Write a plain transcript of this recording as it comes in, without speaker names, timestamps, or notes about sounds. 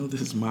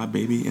This is my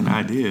baby and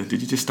idea.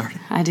 Did you just start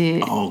it? I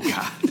did. Oh,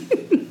 God.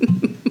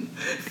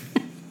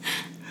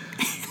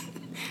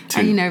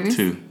 Are you nervous?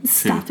 Two.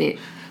 Stop it.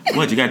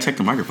 What? You got to check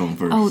the microphone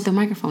first. Oh, the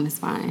microphone is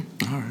fine.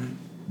 All right.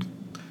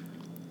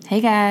 Hey,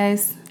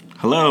 guys.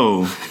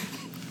 Hello.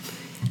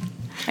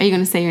 Are you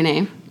going to say your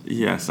name?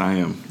 Yes, I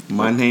am.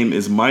 My name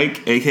is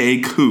Mike,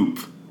 a.k.a. Coop,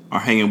 or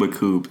Hanging with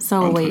Coop.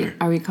 So, on wait, Twitter.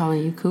 are we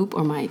calling you Coop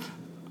or Mike?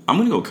 I'm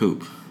going to go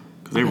Coop,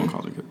 because everyone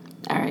calls it Coop.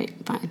 All right,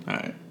 fine. All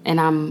right.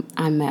 And I'm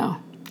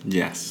Mel.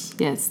 Yes.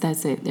 Yes,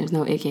 that's it. There's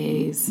no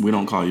AKAs. We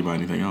don't call you by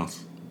anything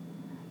else.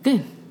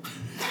 Good.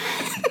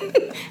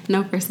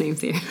 No first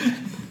names here.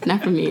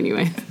 Not for me,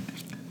 anyway.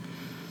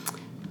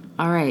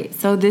 All right.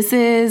 So this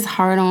is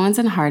Hard-Ons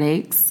and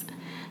Heartaches.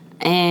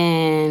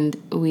 And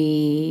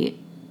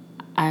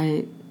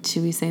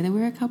should we say that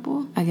we're a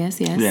couple? I guess,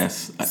 yes.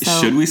 Yes.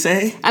 So, should we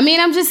say? I mean,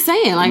 I'm just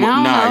saying. Like, I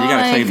don't know. You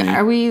got to claim me.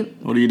 Are we...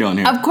 What are you doing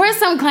here? Of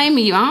course I'm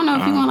claiming you. I don't know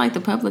if you want,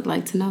 the public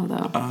to know,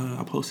 though.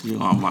 I posted you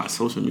on my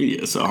social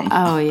media, so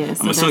I'm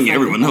yes. I'm assuming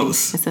everyone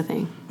knows. It's a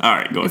thing. All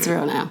right, go ahead. It's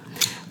real now.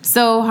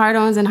 So,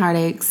 Hard-Ons and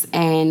Heartaches,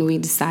 and we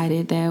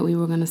decided that we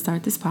were going to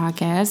start this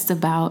podcast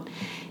about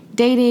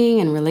dating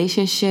and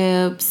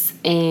relationships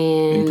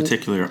and... In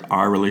particular,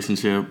 our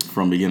relationship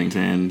from beginning to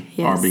end,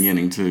 Yes. our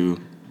beginning to...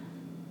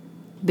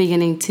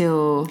 Beginning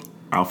till...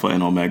 Alpha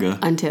and Omega.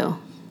 Until.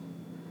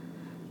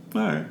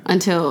 All right.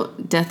 Until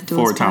death do us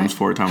 4 part. times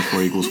 4 times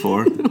 4 equals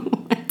 4.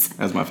 What?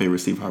 That's my favorite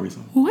Steve Harvey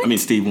song. What? I mean,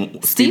 Stevie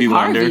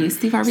Harvey. Wonder.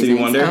 Steve Harvey Stevie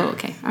sings? Wonder. Oh,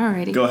 okay.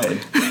 Alrighty. Go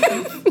ahead.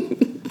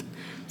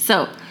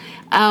 So,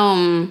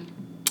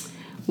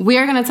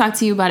 we're going to talk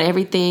to you about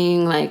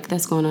everything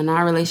that's going on in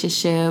our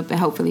relationship, and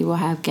hopefully we'll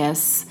have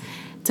guests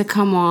to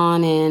come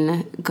on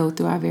and go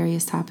through our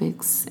various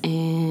topics,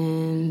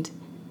 and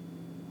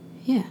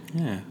yeah.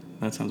 Yeah,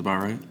 that sounds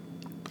about right.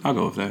 I'll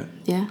go with that.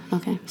 Yeah?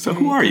 Okay. So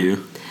who are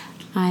you?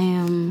 I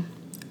am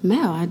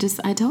Mel. I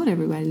told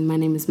everybody my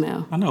name is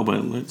Mel. I know,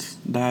 but let's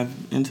dive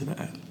into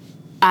that.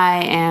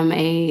 I am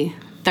a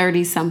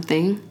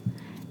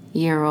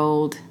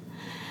 30-something-year-old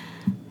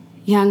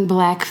young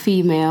black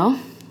female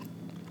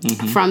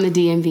from the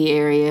DMV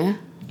area.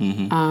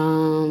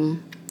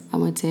 I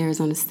went to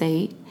Arizona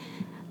State,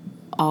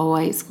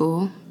 all-white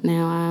school.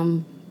 Now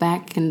I'm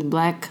back in the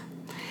black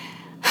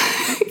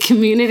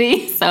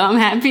community, so I'm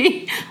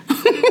happy.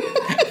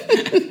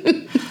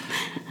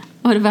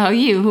 What about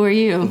you? Who are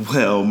you?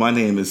 Well, my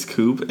name is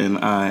Coop, and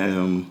I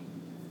am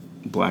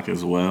black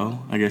as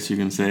well, I guess you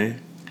can say.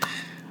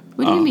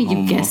 What do you mean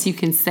you guess you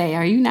can say?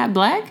 Are you not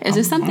black? Is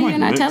there something you're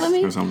not telling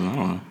me? Or something, I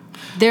don't know.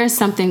 There's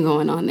something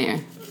going on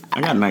there.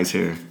 I got nice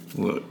hair.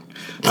 Look.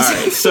 All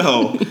right,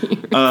 so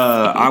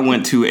I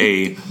went to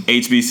a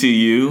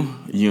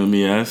HBCU,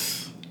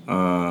 UMES.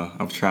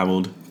 I've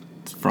traveled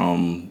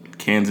from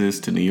Kansas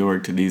to New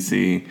York to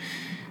D.C.,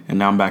 and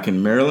now I'm back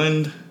in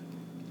Maryland.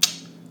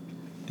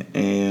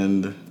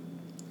 And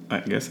I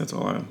guess that's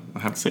all I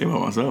have to say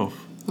about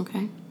myself.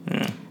 Okay.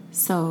 Yeah.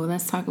 So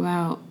let's talk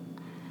about...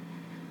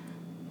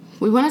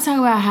 We want to talk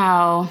about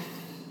how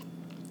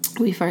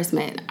we first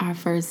met. Our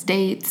first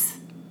dates,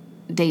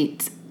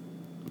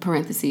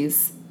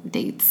 parentheses,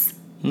 dates.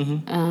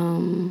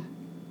 And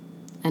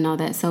all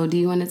that. So do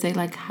you want to say,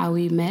 how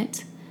we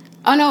met?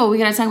 Oh, no, we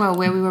got to talk about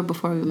where we were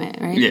before we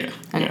met, right? Yeah.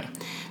 Okay. Yeah.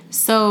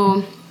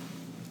 So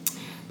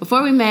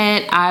before we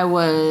met, I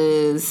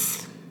was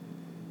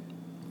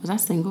I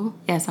single?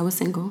 Yes, I was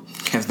single.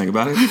 Can't think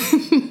about it.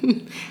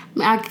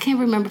 I can't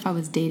remember if I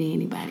was dating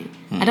anybody.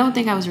 I don't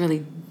think I was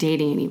really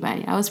dating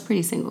anybody. I was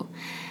pretty single.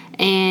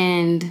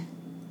 And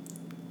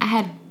I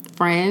had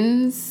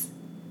friends,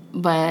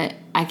 but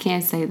I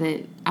can't say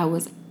that I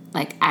was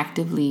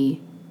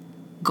actively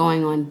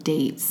going on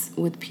dates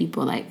with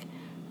people,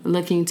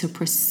 looking to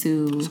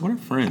pursue So what are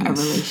friends? a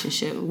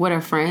relationship. What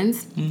are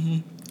friends?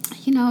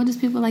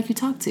 Just people you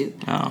talk to.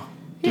 Oh.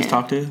 Just Yeah.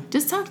 talk to?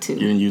 Just talk to. You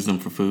didn't use them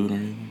for food or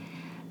anything?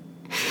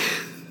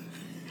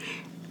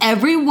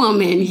 Every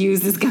woman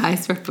uses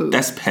guys for food.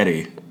 That's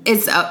petty.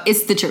 It's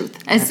the truth.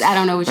 I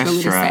don't know what you want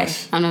me to trash.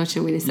 say. I don't know what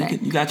you want me to say.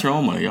 You got your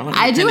own money. Y'all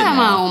I do have now.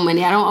 my own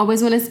money. I don't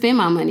always want to spend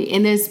my money.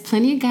 And there's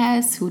plenty of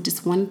guys who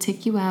just want to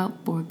take you out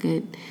for a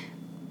good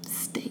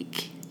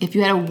steak. If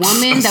you had a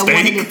woman that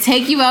wanted to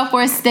take you out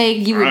for a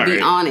steak, you would be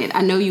Right. on it.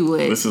 I know you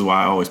would. This is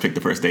why I always pick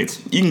the first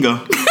dates. You can go.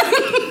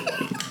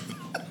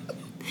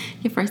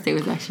 Your first date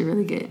was actually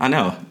really good. I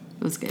know.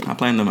 It was good. I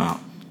planned them out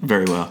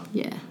very well.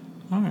 Yeah.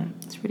 All right.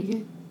 It's pretty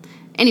good.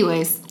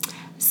 Anyways,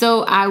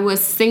 so I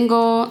was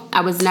single.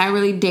 I was not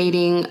really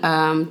dating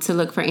to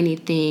look for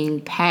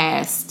anything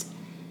past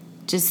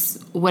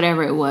just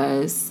whatever it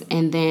was.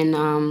 And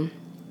then,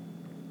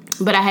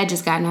 but I had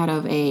just gotten out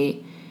of a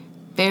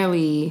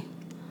fairly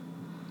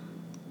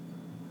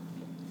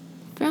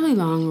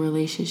long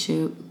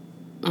relationship.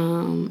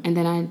 And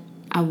then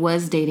I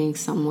was dating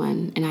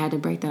someone, and I had to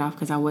break that off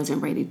because I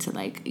wasn't ready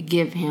to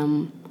give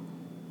him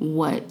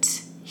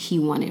what he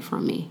wanted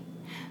from me.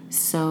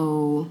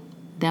 So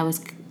that was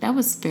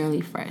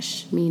fairly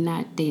fresh, me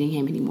not dating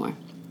him anymore.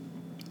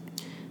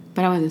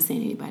 But I wasn't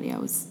seeing anybody. I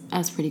was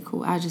pretty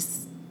cool. I was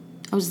just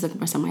looking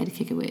for somebody to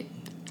kick it with.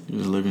 You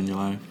was living your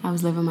life. I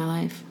was living my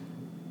life.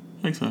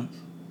 Makes sense.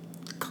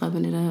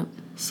 Clubbing it up.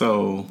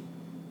 So,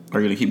 are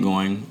you going to keep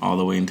going all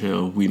the way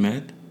until we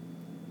met?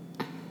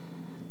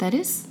 That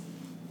is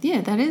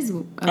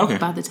Okay.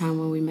 about the time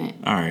when we met.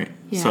 All right.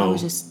 Yeah, so, I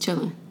was just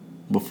chilling.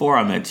 Before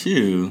I met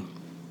you,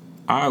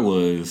 I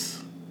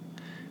was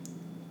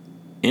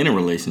in a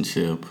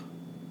relationship,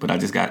 but I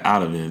just got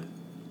out of it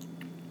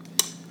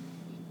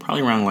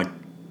probably around like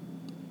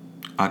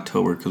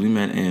October because we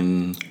met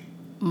in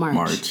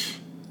March.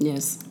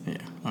 Yes. Yeah.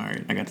 All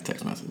right. I got the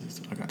text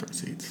messages. I got the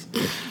receipts.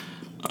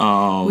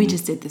 We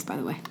just did this, by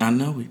the way. I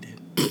know we did.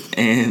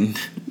 And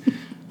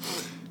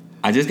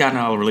I just got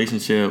out of a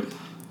relationship,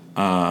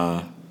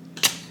 and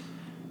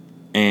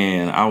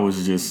I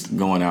was just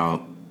going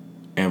out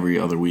every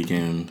other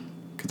weekend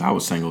because I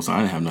was single, so I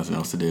didn't have nothing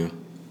else to do.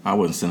 I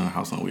wasn't sitting in the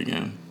house on the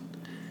weekend.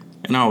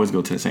 And I always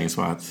go to the same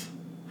spots.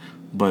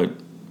 But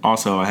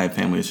also, I had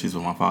family issues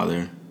with my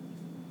father.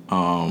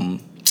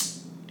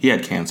 He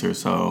had cancer,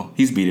 so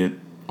he's beat it,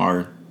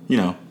 or,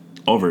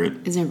 over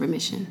it. Is in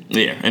remission.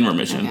 Yeah, in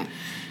remission.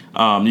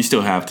 Okay. You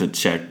still have to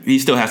check. He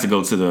still has to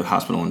go to the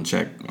hospital and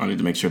check on it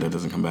to make sure that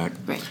doesn't come back.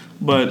 Right.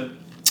 But,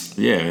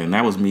 yeah, and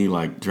that was me,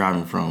 like,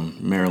 driving from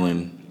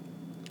Maryland,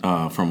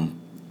 from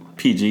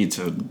PG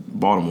to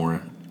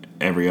Baltimore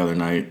every other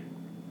night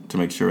to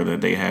make sure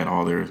that they had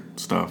all their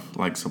stuff,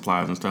 like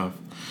supplies and stuff,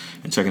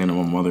 and checking in on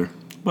my mother.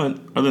 But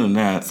other than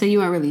that... So you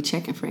weren't really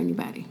checking for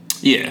anybody?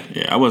 Yeah.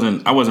 I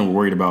wasn't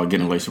worried about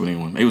getting a relationship with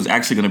anyone. It was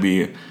actually going to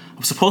be...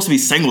 I'm supposed to be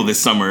single this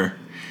summer.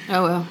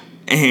 Oh, well.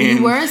 And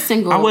you were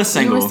single. I was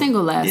single. You were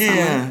single last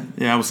summer.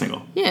 Yeah, I was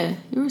single. Yeah,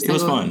 you were single.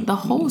 It was fun. The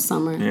whole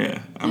summer.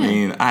 Yeah. I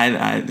mean,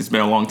 I it's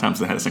been a long time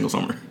since I had a single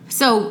summer.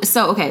 So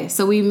okay.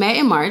 So we met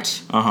in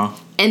March. Uh-huh.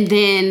 And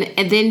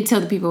then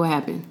tell the people what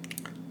happened.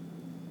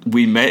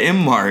 We met in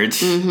March.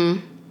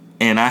 Mm-hmm.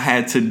 And I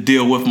had to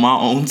deal with my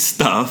own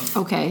stuff.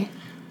 Okay.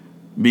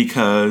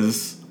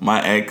 Because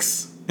my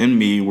ex and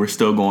me were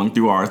still going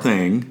through our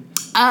thing.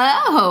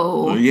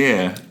 Oh.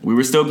 Yeah. We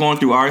were still going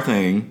through our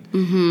thing.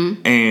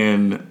 Mm-hmm.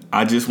 And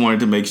I just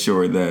wanted to make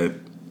sure that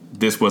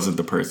this wasn't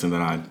the person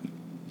that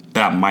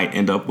I might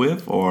end up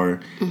with or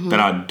that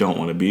I don't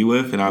want to be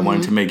with. And I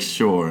wanted to make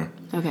sure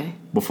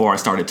before I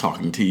started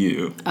talking to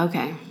you.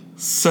 Okay.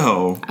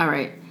 So. All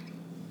right.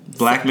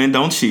 Black men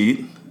don't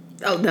cheat.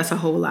 Oh, that's a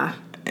whole lie.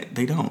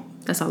 They don't.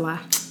 That's a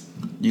lie.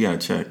 You got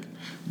to check.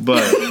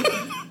 But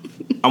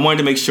I wanted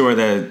to make sure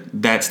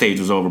that stage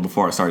was over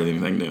before I started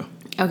anything new.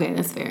 Okay,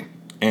 that's fair.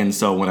 And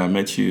so when I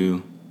met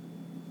you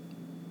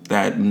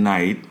that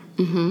night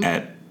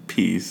at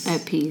Peace.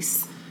 At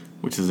Peace.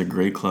 Which is a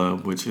great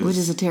club, which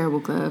is a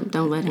terrible club.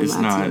 Don't let him it's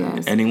lie not to you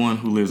guys. Anyone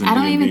who lives in I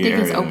don't DMV even think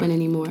area, it's open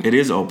anymore. It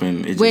is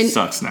open. It just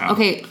sucks now.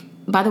 Okay,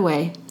 by the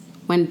way,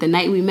 when the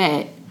night we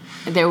met,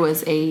 there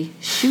was a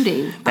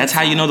shooting. That's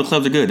how you know the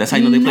clubs are good. That's how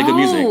you know they play good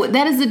music. No,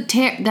 that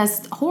is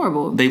that's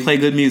horrible. They play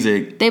good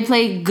music. They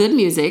play good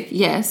music,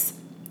 yes,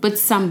 but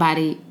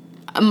somebody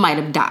might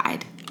have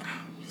died.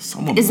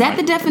 Is that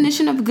the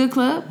definition of a good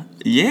club?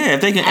 Yeah,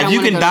 if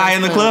you can die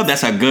in the club,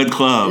 that's a good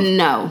club.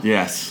 No.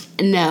 Yes.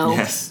 No.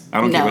 Yes.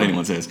 I don't care what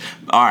anyone says.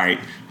 All right.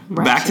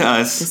 Ratchet. Back to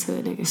us. This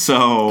hood nigga.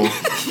 So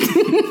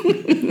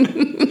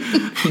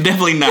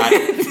definitely not.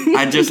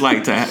 I just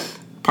like to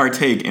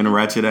partake in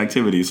ratchet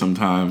activities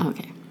sometime.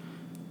 Okay.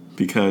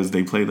 Because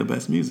they play the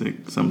best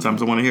music.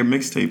 Sometimes I want to hear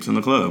mixtapes in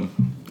the club.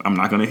 I'm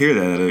not going to hear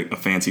that at a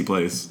fancy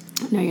place.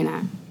 No, you're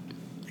not.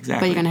 Exactly.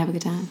 But you're going to have a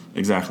good time.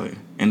 Exactly.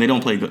 And they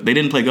didn't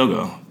play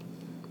go-go.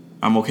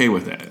 I'm okay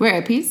with that. We're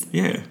at Peace?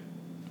 Yeah.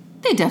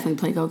 They definitely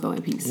play go-go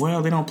at Peace.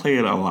 Well, they don't play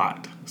it a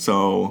lot.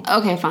 So.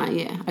 Okay, fine.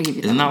 Yeah, I'll give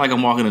you that. It's not like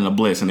I'm walking in a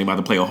Bliss and they about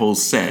to play a whole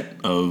set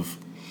of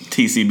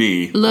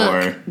TCB.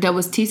 Look, that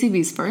was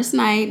TCB's first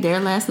night,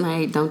 their last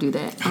night. Don't do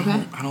that,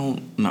 okay? I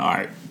don't. No, all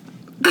right.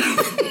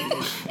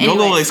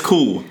 Go-go is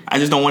cool. I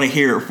just don't want to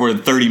hear it for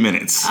 30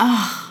 minutes.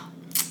 Oh,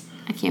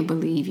 I can't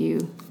believe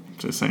you.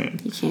 Just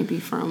saying. You can't be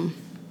from.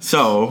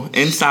 So,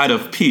 inside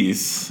of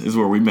Peace is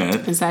where we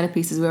met. Inside of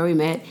Peace is where we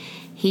met.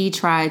 He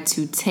tried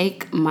to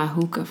take my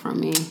hookah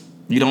from me.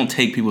 You don't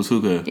take people's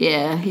hookah.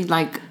 Yeah, he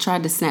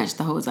tried to snatch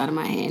the hose out of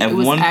my hand. If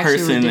one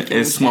person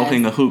is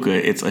smoking a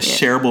hookah, it's a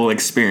shareable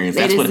experience.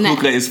 That's what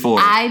hookah is for.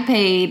 I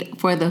paid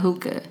for the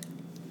hookah.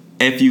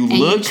 If you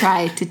look, you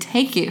tried to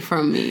take it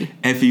from me.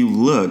 If you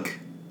look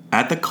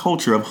at the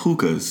culture of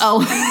hookahs,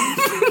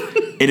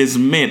 it is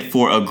meant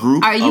for a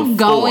group. Are you of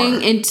going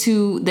four.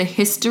 Into the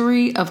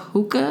history of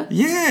hookah?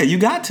 Yeah, you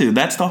got to.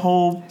 That's the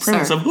whole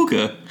premise of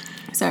hookah.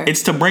 Sir.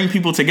 It's to bring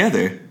people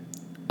together.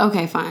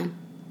 Okay, fine.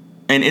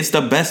 And it's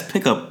the best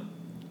pickup.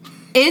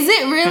 Is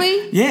it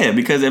really? Yeah,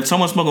 because if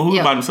someone's smoking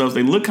hookah by themselves,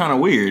 they look kind of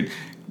weird.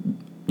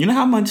 You know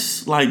how much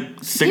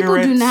cigarettes people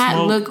do not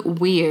smoke? Look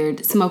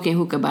weird smoking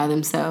hookah by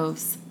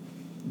themselves.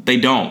 They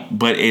don't,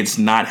 but it's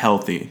not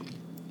healthy.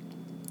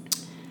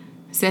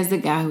 Says the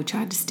guy who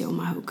tried to steal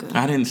my hookah.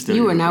 I didn't steal.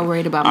 You were not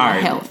worried about my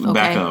health. Okay?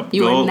 Back up.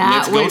 You were not worried about my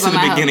health. Let's go to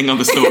the beginning of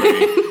the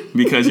story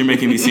because you're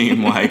making me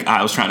seem like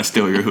I was trying to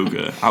steal your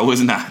hookah. I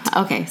was not.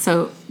 Okay,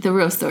 so the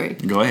real story.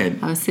 Go ahead.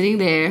 I was sitting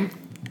there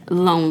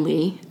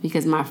lonely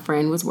because my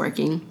friend was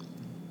working.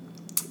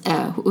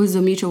 who's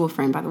a mutual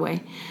friend, by the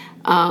way.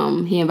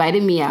 He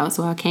invited me out,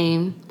 so I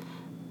came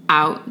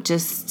out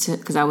just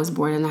because I was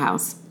bored in the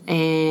house.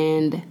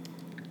 And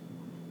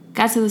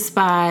got to the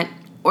spot,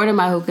 ordered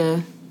my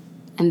hookah,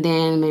 and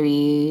then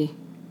maybe,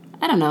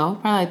 I don't know,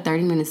 probably like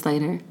 30 minutes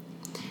later,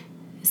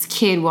 this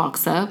kid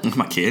walks up.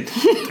 My kid?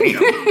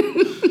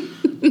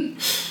 Damn.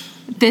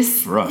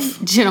 This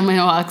rough gentleman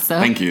walks up.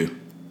 Thank you.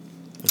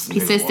 He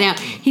sits down.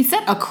 He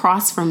sat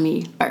across from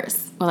me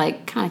first, well,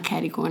 like kind of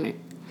catty cornered.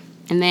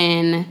 And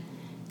then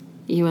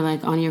you were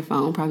like on your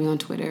phone, probably on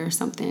Twitter or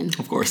something.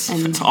 Of course.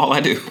 And that's all I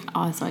do.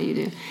 That's all you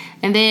do.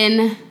 And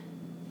then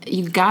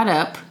you got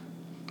up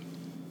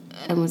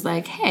and was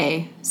like,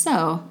 hey,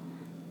 so,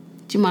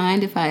 do you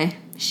mind if I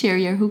share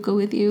your hookah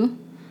with you?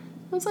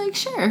 I was like,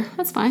 sure,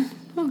 that's fine.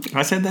 Okay.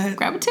 I said that?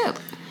 Grab a tip.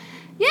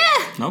 Yeah.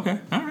 Okay,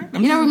 all right.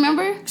 You don't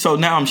remember? So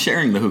now I'm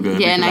sharing the hookah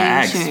Yeah, because now I you're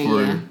asked sharing,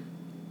 for... yeah.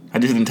 I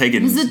just didn't take it.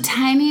 It was a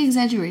tiny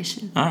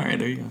exaggeration. All right,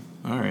 there you go.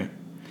 All right.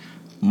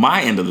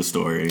 My end of the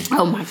story.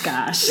 Oh, my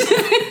gosh.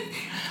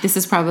 This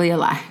is probably a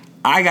lie.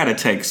 I got a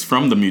text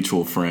from the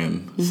mutual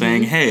friend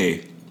saying,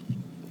 hey,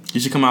 you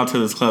should come out to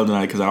this club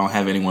tonight because I don't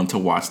have anyone to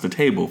watch the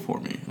table for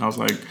me. And I was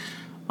like,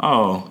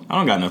 oh, I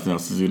don't got nothing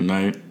else to do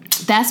tonight.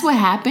 That's what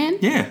happened?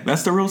 Yeah,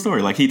 that's the real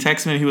story. Like, he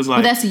texted me and he was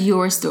like... Well, that's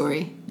your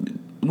story.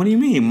 What do you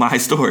mean, my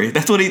story?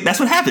 That's what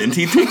happened.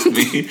 He texted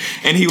me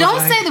and he was Don't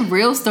like... say the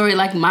real story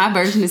like my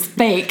version is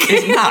fake.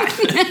 It's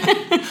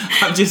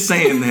not. I'm just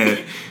saying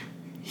that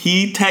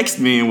he texted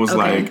me and was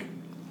like,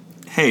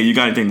 hey, you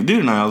got anything to do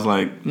tonight? I was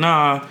like,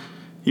 nah.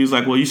 He was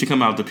like, well, you should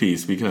come out to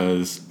Peace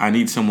because I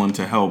need someone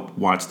to help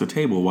watch the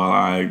table while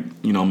I,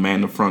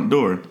 man the front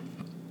door.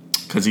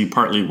 Because he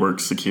partly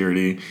works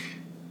security.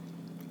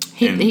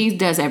 He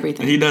does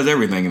everything. He does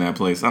everything in that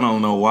place. I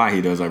don't know why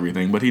he does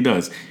everything, but he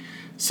does.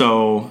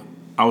 So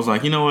I was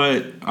like, you know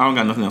what? I don't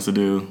got nothing else to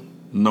do.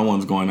 No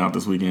one's going out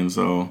this weekend,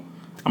 so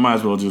I might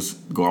as well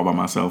just go all by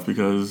myself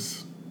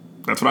because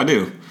that's what I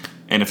do.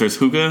 And if there's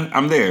hookah,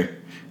 I'm there.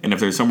 And if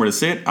there's somewhere to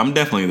sit, I'm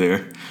definitely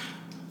there.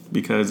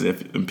 Because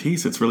if in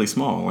Peace, it's really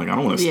small. Like, I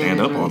don't want to stand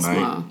up all night.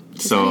 Small.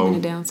 Just so not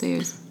even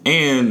downstairs.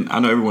 And I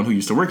know everyone who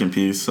used to work in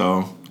Peace,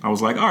 so I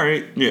was like, all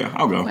right, yeah,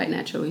 I'll go. Quite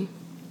naturally.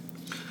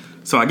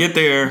 So I get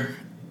there,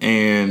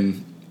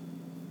 and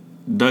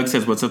Doug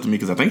says what's up to me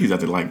because I think he's at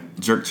the,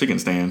 jerk chicken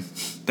stand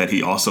that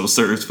he also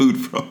serves food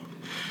from.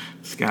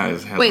 This guy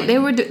has... Wait, they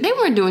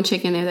weren't doing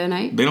chicken there that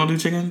night? They don't do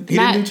chicken? He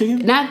didn't do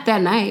chicken? Not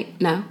that night,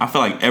 no. I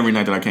feel like every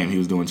night that I came, he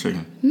was doing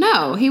chicken.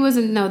 No, he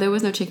wasn't. No, there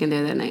was no chicken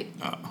there that night.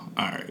 Oh,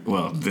 all right.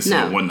 Well, this is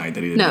one night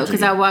that he didn't do chicken. No,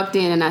 because I walked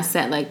in and I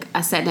sat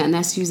down. And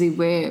that's usually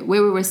where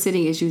we were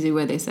sitting is usually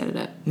where they set it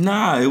up.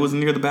 Nah, it was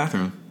near the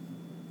bathroom.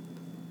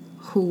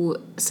 Who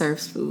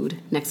serves food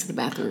next to the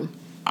bathroom?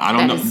 I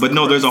don't know. But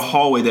no, there's a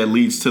hallway that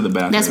leads to the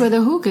bathroom. That's where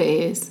the hookah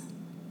is.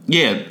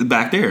 Yeah,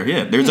 back there.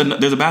 Yeah, there's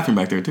a bathroom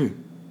back there too.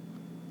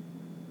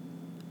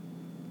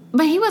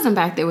 But he wasn't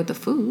back there with the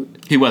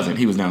food. He wasn't.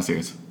 He was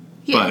downstairs.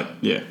 Yeah. But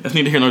yeah, that's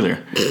neither here nor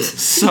there.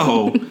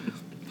 So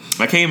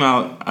I came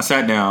out. I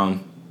sat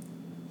down.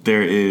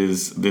 There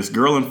is this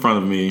girl in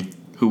front of me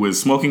who is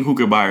smoking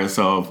hookah by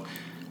herself,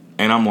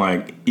 and I'm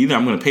like, either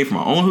I'm going to pay for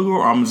my own hookah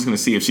or I'm just going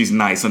to see if she's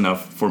nice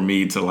enough for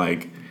me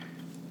to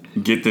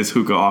get this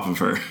hookah off of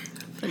her.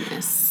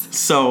 Finesse.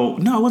 So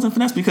no, it wasn't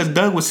finesse because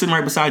Doug was sitting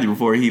right beside you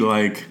before he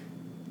went.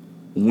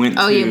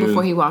 Oh yeah,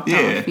 before he walked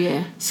off.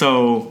 Yeah.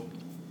 So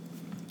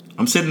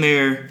I'm sitting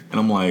there and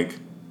I'm like,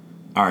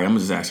 all right, I'm gonna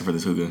just ask her for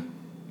this hookah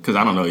because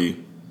I don't know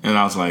you. And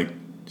I was like,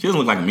 she doesn't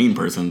look like a mean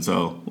person,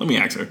 so let me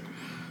ask her.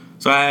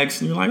 So I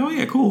asked, and you're like, oh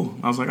yeah, cool.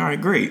 I was like, all right,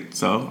 great.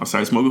 So I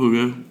started smoking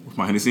hookah with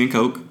my Hennessy and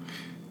Coke,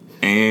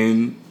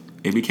 and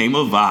it became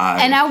a vibe.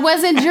 And I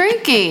wasn't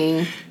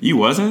drinking. You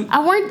wasn't? I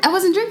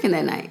wasn't drinking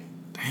that night.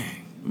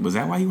 Dang. Was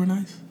that why you were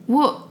nice?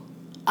 Well,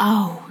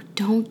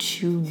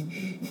 don't you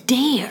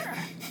dare.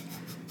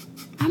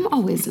 I'm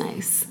always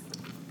nice.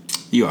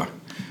 You are.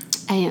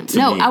 I am.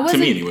 I wasn't. To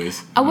me,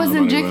 anyways. I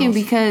wasn't drinking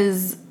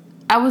because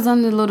I was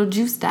on the little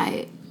juice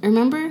diet.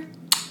 Remember?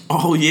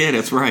 Oh yeah,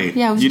 that's right.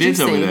 Yeah, I was you juicing. did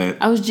tell me that.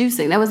 I was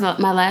juicing. That was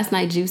my last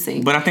night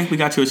juicing. But I think we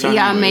got you a shot.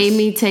 Y'all made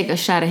me take a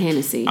shot of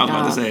Hennessy. I was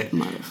about to say,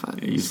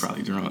 motherfucker. Yeah, you was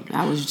probably drunk.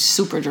 I was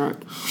super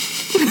drunk.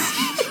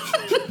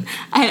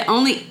 I had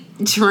only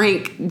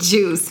drank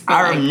juice. For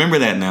I remember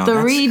that now.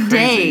 3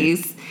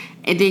 days,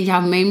 and then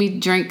y'all made me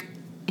drink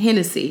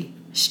Hennessy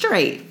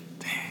straight.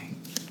 Dang.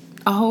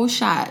 A whole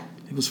shot.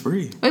 It was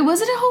free. Wait,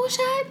 was it a whole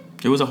shot?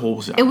 It was a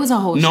whole shot. It was a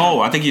whole shot. No,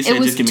 I think you said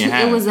just give me a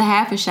half. It was a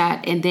half a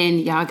shot, and then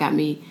y'all got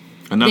me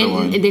another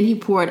one. And then he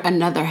poured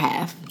another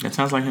half. That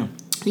sounds like him.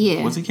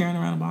 Yeah. Was he carrying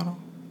around a bottle?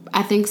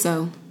 I think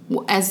so.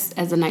 As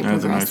the night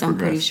progressed, I'm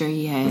pretty sure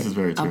he had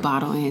a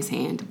bottle in his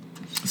hand.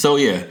 So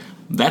yeah,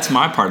 that's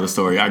my part of the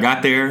story. I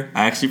got there,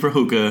 I asked you for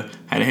hookah,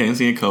 had a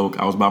Hennessy and Coke,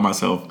 I was by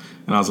myself,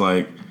 and I was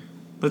like,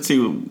 let's see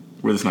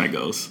where this night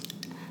goes.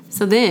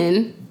 So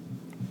then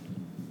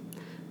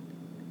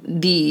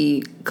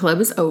the club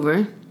is over,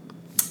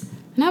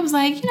 and I was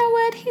like, you know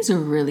what? He's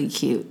really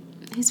cute.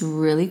 He's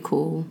really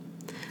cool.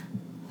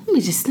 Let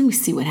me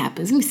see what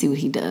happens. Let me see what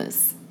he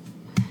does.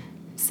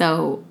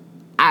 So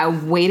I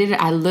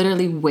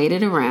literally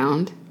waited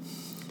around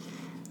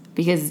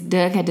because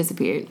Doug had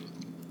disappeared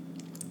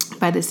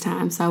by this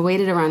time. So I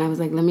waited around. I was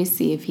like, let me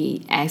see if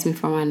he asked me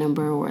for my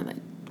number or like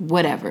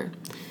whatever.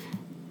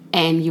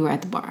 And you were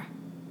at the bar.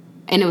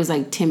 And it was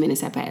like 10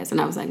 minutes had passed. And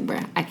I was like,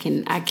 bruh, I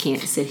can't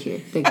sit here.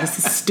 Like, this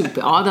is stupid.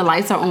 All the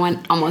lights are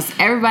on. Almost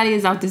everybody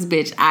is out this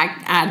bitch.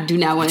 I do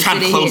not want to sit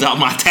in here. Trying to close out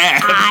my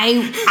tab.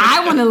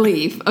 I want to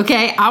leave,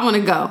 okay? I want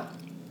to go.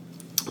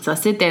 So I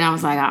sit there and I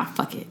was like,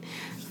 fuck it.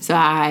 So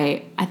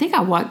I think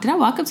did I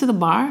walk up to the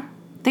bar?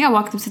 I think I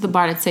walked up to the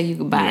bar to tell you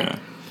goodbye. Yeah.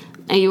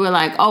 And you were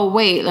like, oh,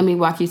 wait, let me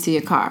walk you to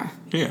your car.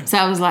 Yeah. So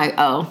I was like,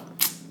 oh,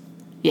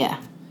 yeah.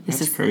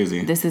 That's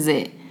crazy. This is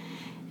it.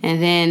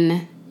 And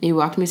then you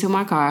walked me to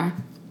my car,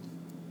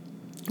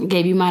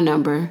 gave you my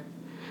number,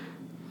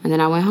 and then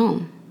I went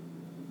home.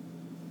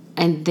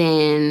 And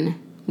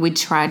then we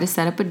tried to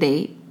set up a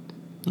date.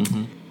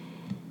 Mm-hmm.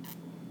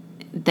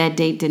 That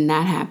date did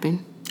not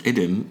happen. It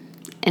didn't.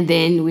 And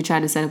then we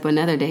tried to set up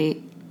another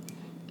date.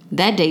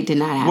 That date did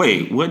not happen.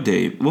 Wait, what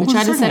date? What we was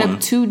tried the to set second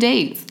up 2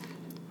 dates.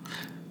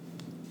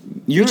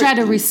 We tried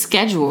to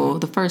reschedule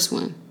the first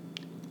one.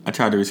 I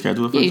tried to reschedule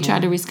the first one? Yeah, you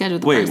tried to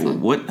reschedule the first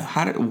one. Wait,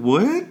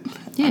 what?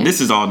 Yeah. This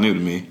is all new to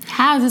me.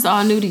 How is this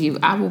all new to you?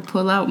 I will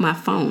pull out my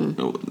phone.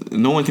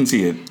 No one can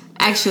see it.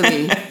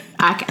 Actually,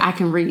 I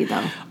can read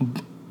though.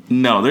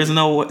 No, there's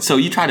no... So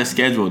you tried to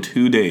schedule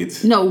 2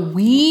 dates. No,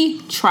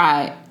 we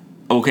tried.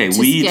 Okay,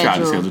 we tried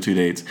to schedule 2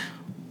 dates.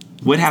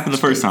 What happened the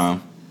first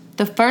time?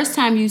 The first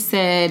time you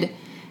said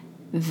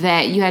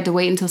that you had to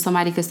wait until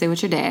somebody could stay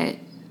with your dad.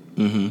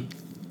 Mm-hmm.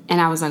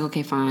 And I was like,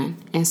 okay, fine.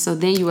 And so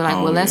then you were like,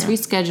 let's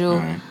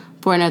reschedule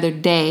for another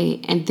day.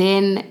 And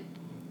then,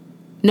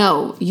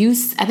 no,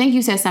 I think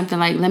you said something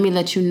like, let me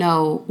let you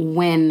know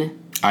when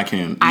I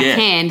can. I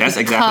can. That's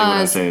exactly what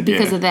I said.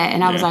 Because of that.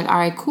 And I was like, all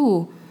right,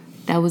 cool.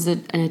 That was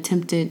an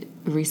attempted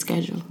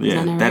reschedule.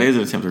 Yeah, that is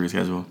an attempt to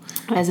reschedule.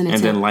 As an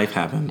attempt. And then life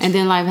happened.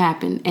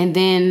 And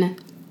then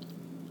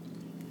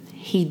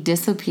he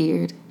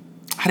disappeared.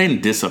 I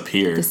didn't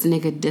disappear. This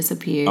nigga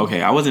disappeared.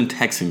 Okay, I wasn't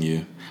texting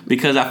you.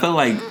 Because I feel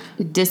like...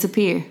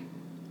 Disappear.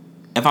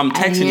 If I'm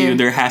texting you,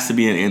 there has to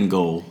be an end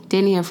goal.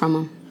 Didn't hear from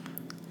him.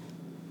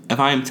 If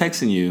I am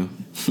texting you,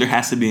 there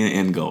has to be an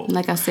end goal.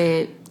 Like I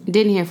said,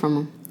 didn't hear from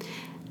him.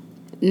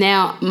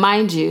 Now,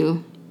 mind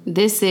you,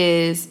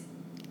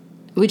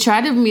 we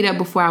tried to meet up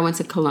before I went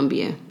to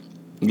Columbia.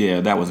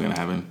 Yeah, that wasn't going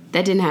to happen.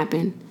 That didn't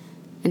happen.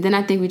 And then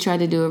I think we tried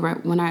to do it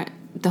right when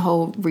the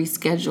whole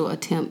reschedule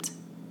attempt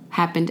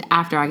happened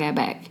after I got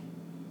back.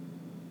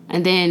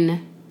 And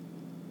then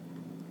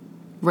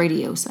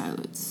radio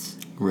silence.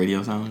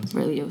 Radio silence?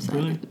 Radio silence,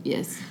 really?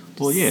 Yes.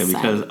 Well, yeah,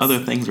 because other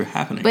things were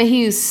happening. But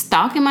he was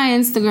stalking my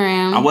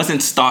Instagram. I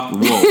wasn't stalking.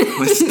 Whoa,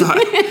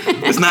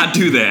 let's not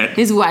do that.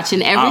 He's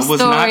watching every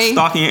story. I was not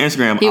stalking your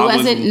Instagram. He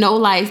wasn't no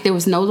likes. There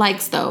was no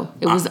likes though.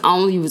 He was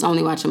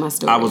only watching my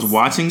stories. I was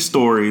watching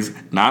stories,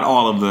 not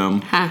all of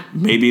them.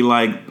 Maybe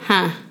like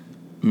a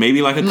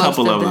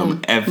couple of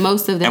them.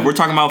 Most of them. And we're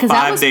talking about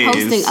 5 days. I was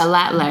posting a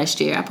lot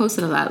last year. I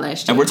posted a lot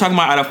last year. And we're talking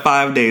about out of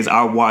 5 days,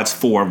 I watched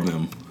 4 of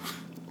them.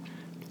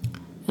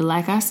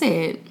 Like I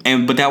said.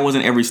 But that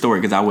wasn't every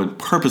story because I would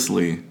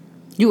purposely...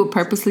 You would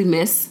purposely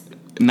miss?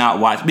 Not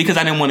watch because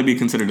I didn't want to be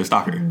considered a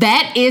stalker.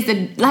 That is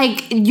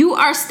you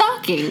are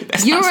stalking.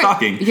 That's not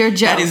stalking. You're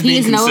Joe. That is He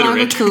being is no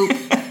longer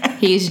considerate. Coop.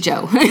 He is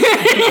Joe.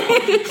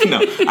 No,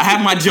 I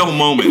have my Joe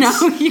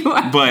moments. No, you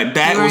are. But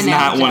that was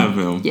not one of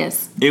them.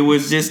 Yes. It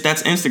was just,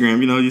 that's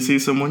Instagram. You know, you see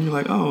someone, you're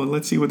like, oh,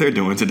 let's see what they're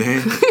doing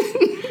today.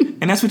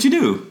 And that's what you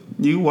do.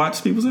 You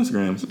watch people's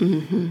Instagrams.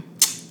 Mm-hmm.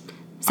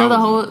 So the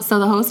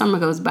whole summer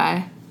goes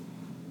by.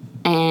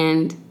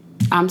 And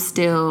I'm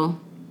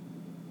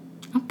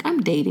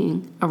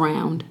dating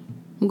around.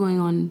 I'm going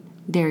on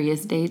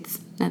various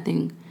dates.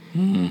 Nothing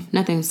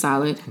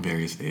solid.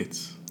 Various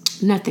dates.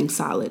 Nothing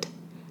solid.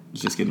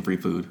 Just getting free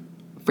food.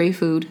 Free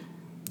food.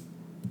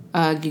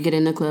 You get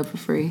in the club for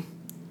free.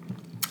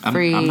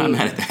 I'm not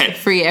mad at that.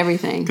 Free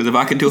everything. Because if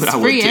I could do it, I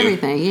would too. Free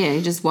everything. Yeah,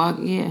 you just walk.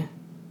 Yeah,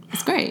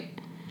 it's great.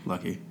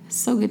 Lucky. It's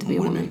so good to be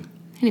a woman.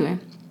 Anyway.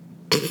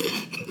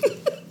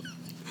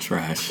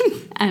 Trash.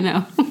 I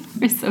know.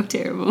 We're so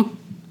terrible.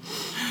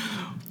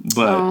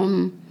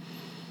 But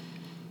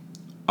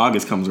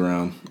August comes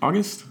around.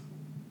 August?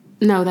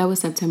 No, that was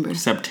September.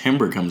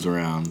 September comes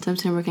around.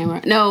 September came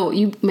around. No,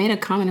 you made a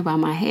comment about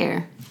my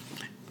hair.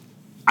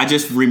 I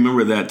just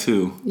remember that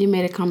too. You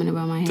made a comment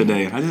about my hair.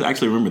 Today. I just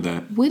actually remember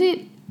that.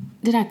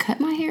 Did I cut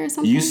my hair or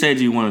something? You said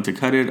you wanted to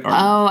cut it?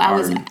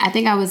 I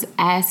think I was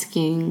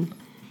asking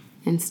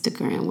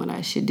Instagram what I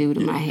should do to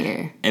my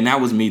hair. And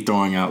that was me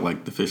throwing out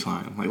like the fish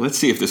line. Like, let's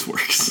see if this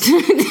works.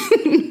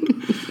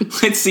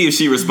 Let's see if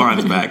she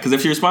responds back. Because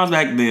if she responds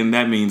back, then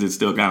that means it's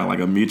still kind of like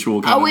a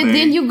mutual kind of thing. And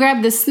then you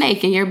grabbed the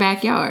snake in your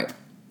backyard.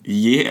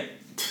 Yeah.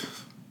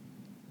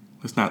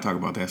 Let's not talk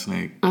about that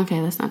snake. Okay,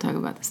 let's not talk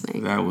about the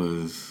snake. That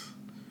was...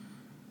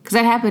 Because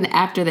that happened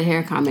after the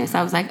hair comments.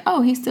 I was like,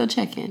 oh, he's still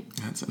checking.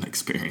 That's an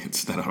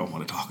experience that I don't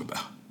want to talk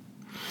about.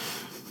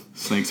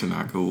 Snakes are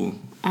not cool.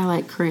 I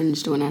like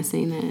cringed when I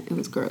seen that. It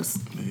was gross.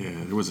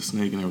 Yeah, there was a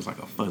snake and there was like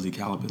a fuzzy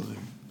caterpillar.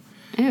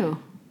 Ew.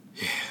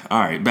 Yeah. All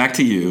right, back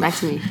to you. Back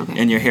to me. Okay.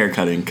 And your hair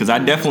cutting, because I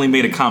definitely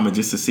made a comment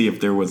just to see if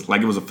there was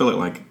like it was a fillet.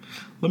 Like,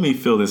 let me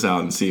fill this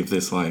out and see if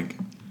this like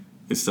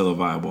is still a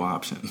viable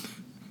option.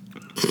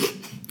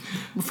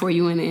 Before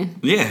you went in.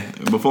 Yeah,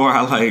 before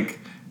I like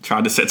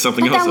tried to set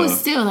something But else that was up.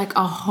 still like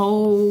a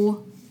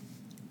whole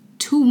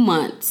 2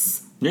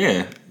 months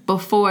Yeah.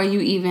 before you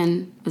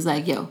even was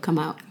like, yo, come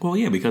out. Well,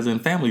 yeah, because then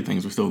family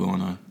things were still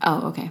going on.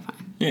 Oh, okay,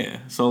 fine. Yeah.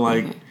 So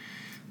like, Okay.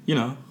 you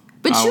know.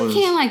 But you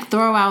can't like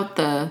throw out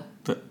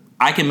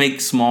I can make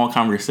small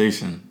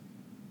conversation.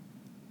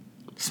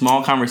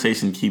 Small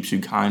conversation keeps you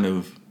kind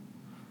of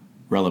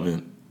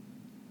relevant.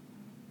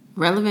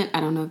 relevant. I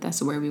don't know if that's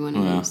the word we want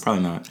to use.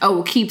 Probably not.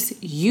 Oh, keeps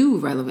you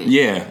relevant.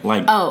 Yeah,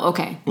 like. Oh,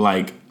 okay.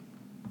 Like,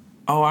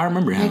 oh, I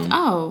remember him. Like,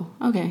 oh,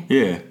 okay.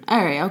 Yeah.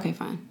 All right, okay,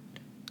 fine.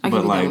 I But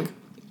give you that like, one.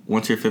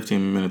 once your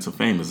 15 minutes of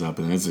fame is up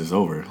and it's just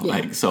over. Yeah.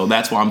 Like, so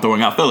that's why I'm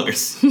throwing out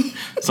fillers.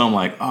 So I'm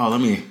like, oh, let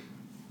me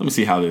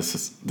see how this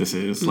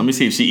is. Let me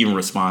see if she even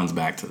responds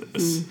back to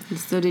this.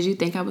 So did you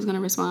think I was going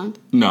to respond?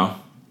 No.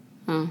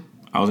 Oh.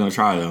 I was gonna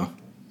try though.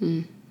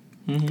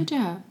 Good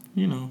job.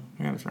 You know,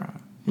 I gotta try.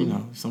 You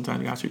know, sometimes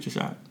you gotta shoot your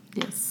shot.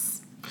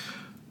 Yes.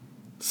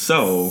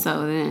 So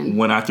then.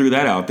 when I threw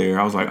that out there,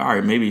 I was like, all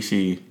right, maybe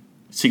she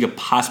could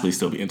possibly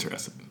still be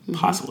interested.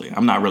 Possibly.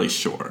 I'm not really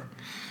sure.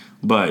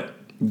 But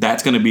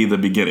that's gonna be the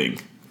beginning.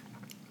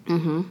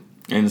 Mm-hmm.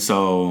 And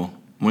so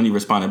when you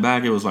responded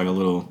back, it was like a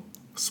little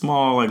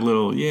small, like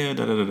little, yeah,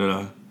 da da da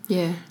da.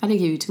 Yeah, I didn't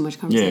give you too much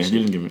Yeah, conversation. you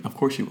didn't give me. Of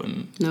course you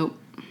wouldn't. Nope.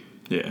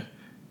 Yeah.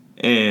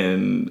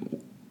 And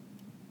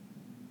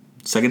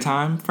second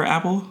time for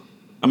Apple?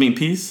 I mean,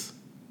 Peace?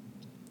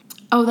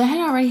 Oh, that had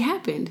already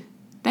happened.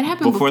 That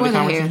happened Before before the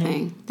the hair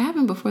conversation? thing. That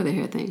happened before the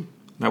hair thing.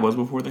 That was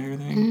before the hair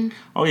thing?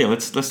 Oh, yeah,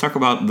 let's talk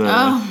about the...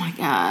 Oh, my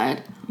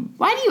God.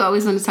 Why do you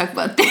always want to talk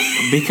about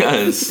that?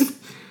 Because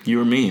you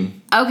were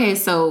mean. Okay,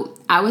 so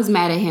I was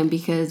mad at him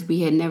because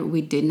we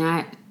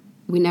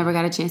never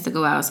got a chance to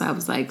go out. So I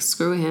was like,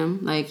 screw him.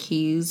 Like,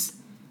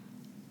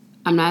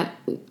 I'm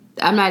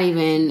not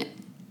even...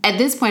 At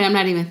this point, I'm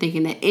not even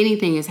thinking that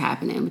anything is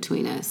happening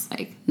between us.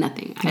 Like,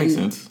 nothing. Makes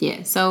sense.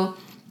 Yeah. So,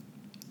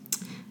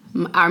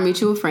 our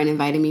mutual friend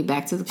invited me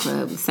back to the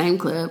club, the same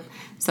club.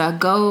 So, I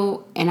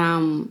go,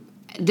 and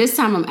this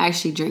time I'm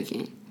actually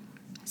drinking.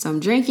 So, I'm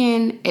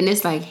drinking, and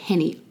it's like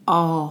Henny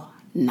all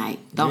night.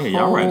 The Yeah, y'all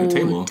whole were at the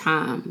table.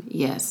 time.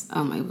 Yes.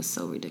 It was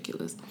so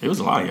ridiculous. It was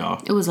a lot of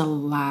y'all. It was a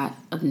lot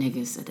of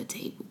niggas at the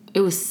table.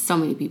 It was so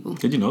many people.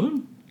 Did you know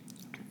them?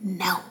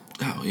 No.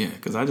 Oh, yeah,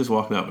 because I just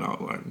walked up and I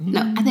was like...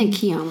 No, I think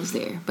Keon was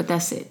there, but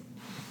that's it.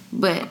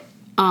 But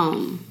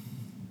I'm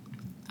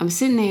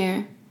sitting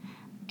there,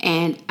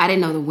 and I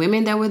didn't know the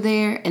women that were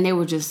there, and they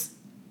were just,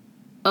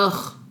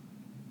 ugh.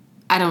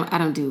 I don't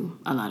have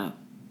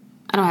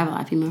a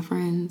lot of female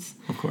friends,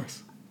 Of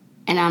course.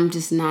 and I'm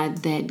just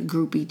not that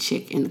groupie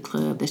chick in the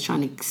club that's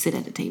trying to sit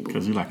at the table.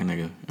 Because you like a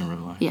nigga in real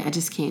life. Yeah, I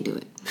just can't do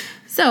it.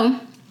 So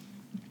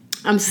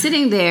I'm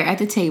sitting there at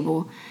the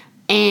table,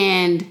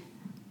 and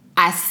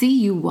I see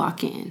you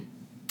walk in.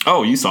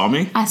 Oh, you saw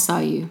me? I saw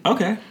you.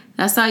 Okay.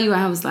 I saw you,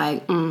 and I was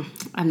like, I'm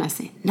not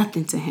saying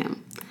nothing to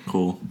him.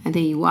 Cool. And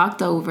then you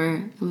walked over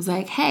and was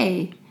like,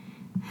 hey.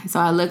 So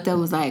I looked up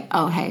and was like,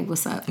 oh, hey,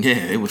 what's up? Yeah,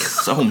 it was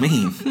so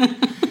mean.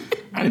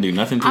 I didn't do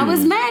nothing to you. I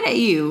was mad at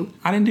you.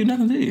 I didn't do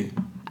nothing to you.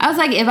 I was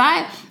like, if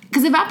I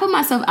put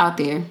myself out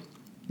there,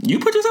 You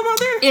put yourself out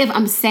there?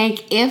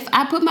 if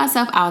I put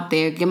myself out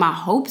there, get my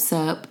hopes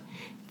up,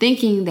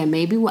 thinking that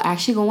maybe we'll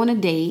actually go on a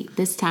date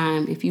this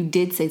time, if you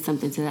did say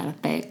something to that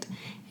effect,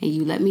 and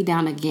you let me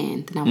down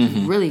again, then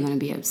I'm really going to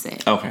be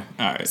upset. Okay,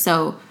 all right.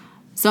 So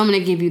I'm going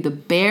to give you the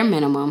bare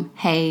minimum.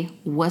 Hey,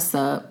 what's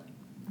up?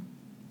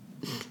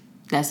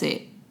 That's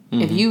it.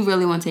 If you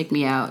really want to take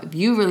me out, if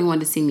you really want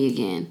to see me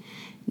again,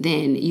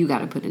 then you got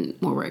to put in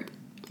more work.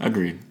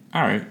 Agreed.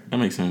 All right, that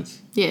makes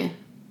sense. Yeah.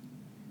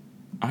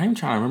 I am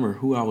trying to remember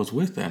who I was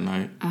with that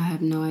night. I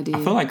have no idea.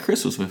 I feel like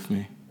Chris was with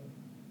me.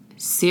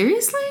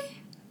 Seriously?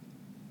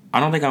 I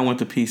don't think I went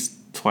to Peace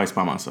twice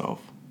by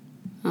myself.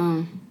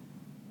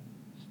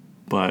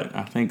 But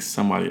I think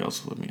somebody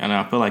else was with me. And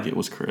I feel like it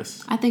was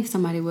Chris. I think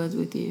somebody was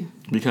with you.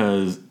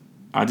 Because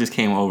I just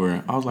came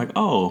over. I was like,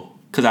 oh.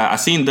 Because I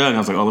seen Doug and I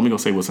was like, oh, let me go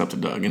say what's up to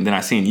Doug. And then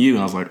I seen you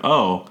and I was like,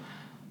 oh,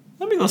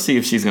 let me go see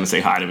if she's going to say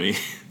hi to me.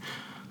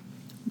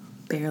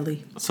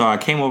 Barely. So I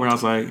came over and I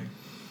was like,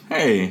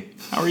 hey,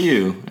 how are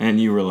you? And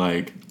you were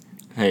like,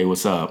 hey,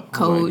 what's up?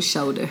 Cold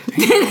shoulder.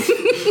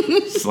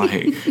 It's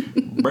like,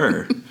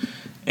 brr.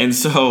 And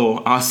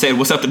so I said,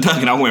 what's up to Doug?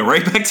 And I went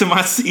right back to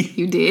my seat.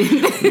 You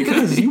did.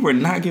 Because you were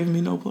not giving me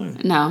no play.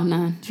 No,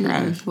 none.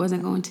 Trash.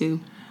 Wasn't going to.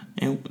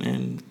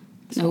 And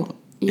so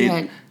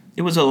Nope.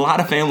 It was a lot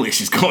of family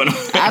issues going on.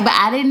 But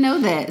I didn't know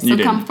that. You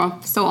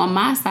didn't. So on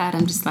my side,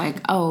 I'm just like,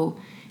 oh,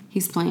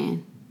 he's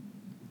playing.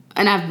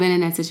 And I've been in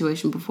that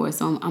situation before,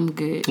 so I'm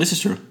good. This is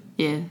true.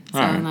 Yeah. So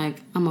All right. I'm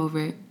like, I'm over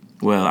it.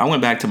 Well, I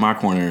went back to my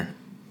corner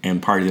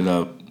and partied it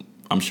up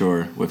I'm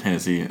sure, with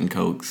Hennessy and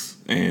Cokes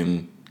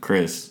and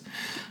Chris.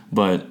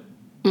 But,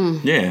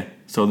 yeah.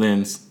 So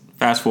then,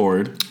 fast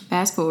forward.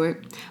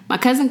 My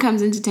cousin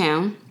comes into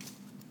town.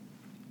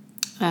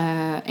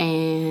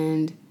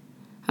 And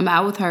I'm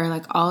out with her,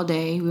 like, all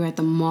day. We were at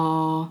the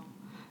mall.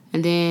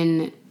 And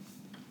then,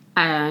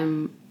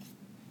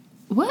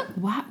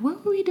 what were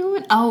we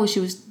doing? Oh, she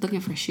was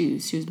looking for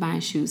shoes. She was buying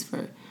shoes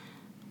for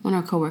one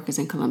of her coworkers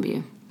in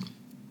Columbia.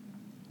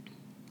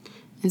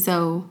 And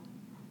so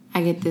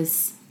I get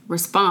this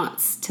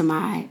response to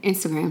my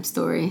Instagram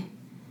story.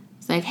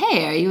 It's like,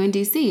 hey, are you in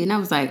DC? And I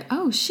was like,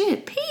 oh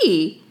shit,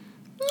 P,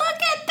 look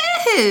at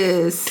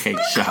this. Take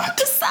look shot. Who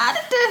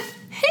decided to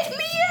hit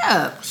me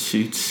up.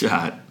 Shoot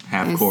shot.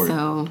 Half And court.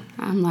 so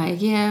I'm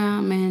like, yeah,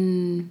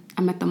 I'm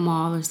at the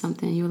mall or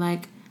something. You were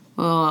like,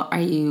 well,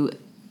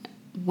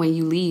 when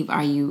you leave,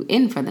 are you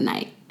in for the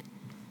night?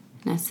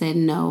 And I said,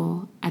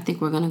 no, I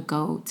think we're going to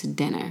go to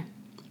dinner.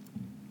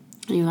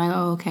 And you're like,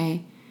 oh,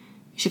 okay.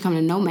 You should come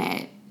to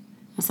Nomad. I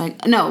was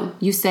like, no,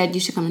 you said you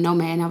should come to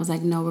Nomad. And I was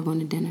like, no, we're going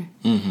to dinner.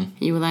 Mm-hmm. And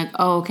you were like,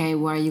 oh, okay,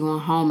 well, are you going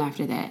home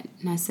after that?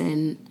 And I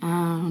said, I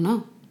don't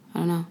know.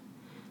 And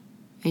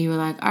you were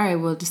like, all right,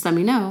 well, just let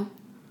me know.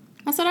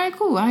 I said, all right,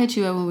 cool. I'll hit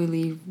you up when we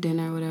leave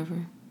dinner or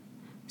whatever.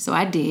 So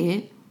I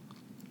did.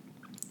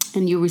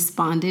 And you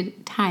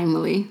responded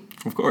timely.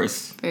 Of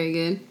course. Very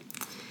good.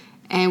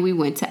 And we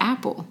went to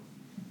Apple.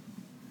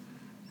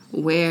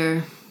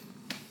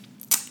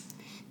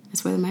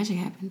 That's where the magic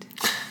happened.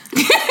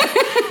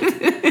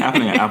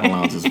 Happening at Apple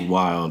Lounge is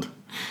wild.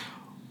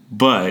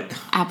 But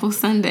Apple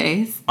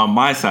Sundays. on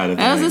my side of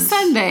things. That was a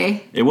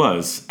Sunday. It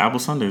was. Apple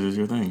Sundays is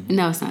your thing.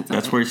 No, it's not.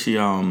 That's where she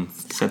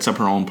sets up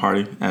her own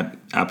party at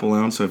Apple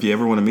Lounge. So if you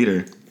ever want to meet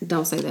her,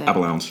 Don't say that.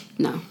 Apple Lounge.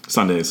 No.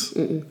 Sundays.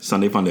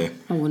 Sunday fun day.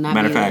 I will not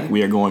Matter of be fact, there.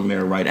 we are going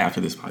there right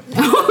after this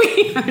podcast.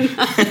 We are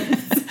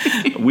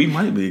not. We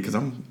might be because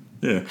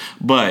yeah.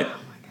 But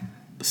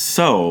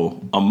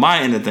so on my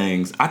end of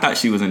things, I thought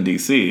she was in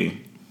DC,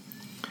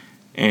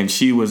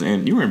 and you were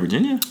in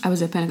Virginia. I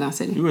was at Pentagon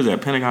City. You was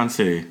at Pentagon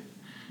City,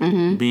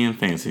 being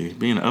fancy,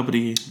 being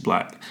uppity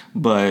black.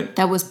 But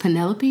That was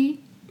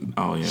Penelope.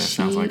 oh yeah, that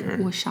sounds like her.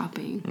 She was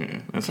shopping.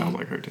 Yeah, that sounds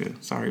like her too.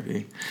 Sorry,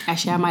 B.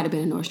 Actually, I might have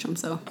been in Nordstrom,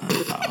 so.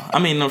 I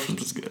mean, Nordstrom's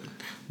was good,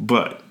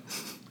 but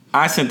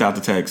I sent out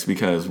the text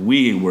because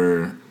we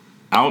were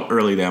out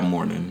early that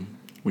morning.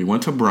 We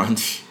went to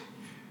brunch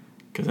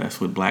because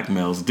that's what black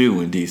males do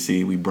in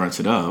DC. We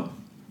brunch it up,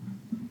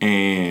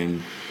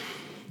 and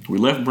we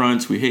left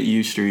brunch. We hit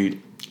U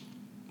Street.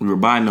 We were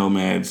by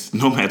Nomads.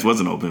 Nomads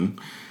wasn't open.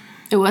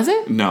 It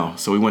wasn't? No,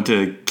 so we went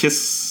to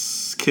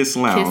Kiss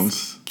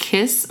Lounge.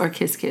 Kiss or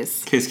Kiss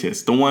Kiss?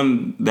 Kiss, the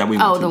one that we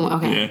went to. The one,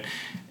 okay. Yeah.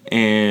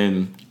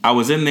 And I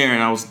was in there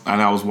and I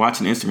was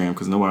watching Instagram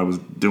because nobody was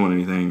doing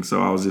anything.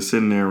 So I was just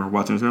sitting there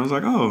watching Instagram. I was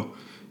like, oh,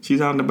 she's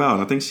out and about.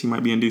 I think she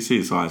might be in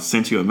DC. So I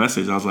sent you a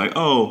message. I was like,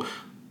 oh,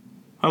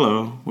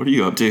 hello, what are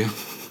you up to?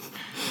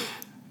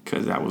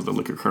 Because that was the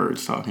Liquor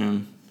Courage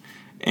talking.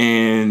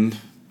 And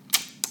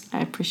I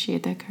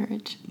appreciate that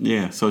courage.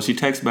 yeah, so she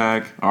texts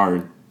back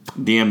or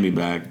DM me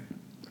back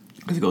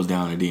as it goes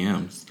down in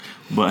DMs.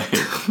 But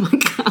Oh my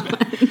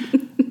God.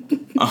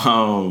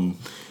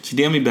 she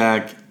DM'd me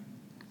back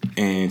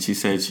and she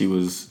said she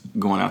was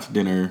going out to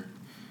dinner.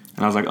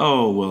 And I was like,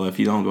 oh, well, if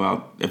you don't go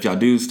out, if y'all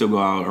do still go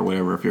out or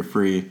whatever, if you're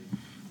free,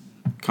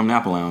 come to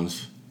Apple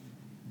Lounge.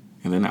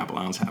 And then Apple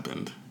Lounge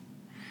happened.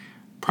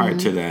 Prior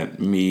to that,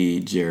 me,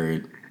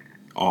 Jared,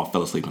 all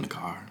fell asleep in the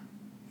car.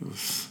 It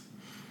was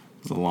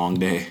a long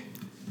day.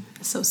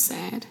 So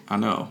sad. I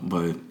know,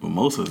 but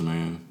mimosas,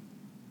 man.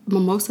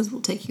 Mimosas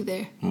will take you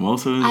there.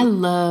 Mimosas? I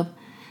don't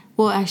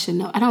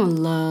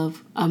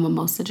love a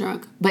mimosa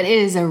drunk, but it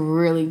is a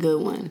really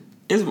good one.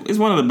 It's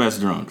one of the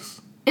best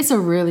drunks. It's a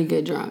really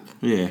good drunk.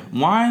 Yeah.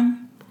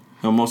 Wine,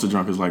 mimosa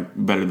drunk is like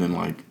better than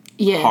like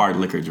hard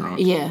liquor drunk.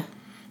 Yeah.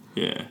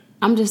 Yeah.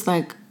 I'm just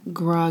like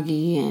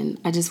groggy and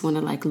I just want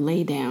to like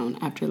lay down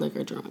after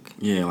liquor drunk.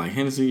 Yeah, like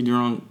Hennessy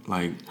drunk,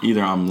 like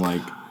either I'm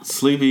like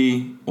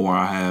sleepy or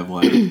I have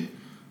like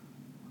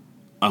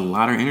a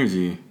lot of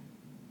energy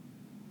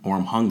or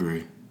I'm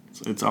hungry.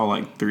 So it's all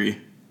like three.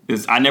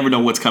 I never know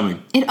what's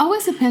coming. It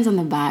always depends on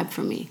the vibe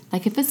for me.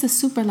 Like if it's a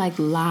super like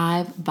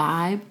live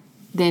vibe,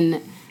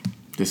 then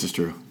This is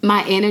true.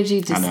 my energy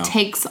just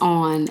takes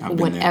on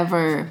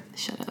whatever.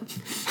 Shut up.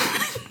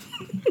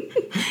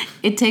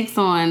 It takes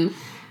on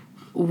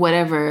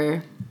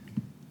whatever's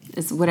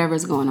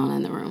going on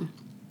in the room.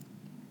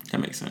 That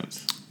makes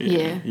sense.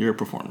 Yeah. You're a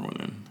performer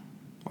then.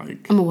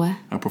 Like I'm a what?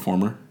 a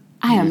performer.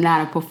 I am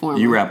not a performer.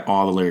 You rap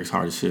all the lyrics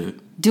hard as shit.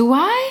 Do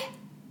I?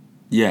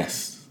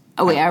 Yes.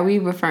 Oh wait, are we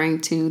referring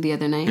to the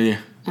other night? Yeah.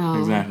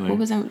 Exactly. What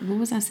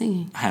was I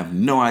singing? I have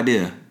no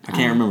idea. I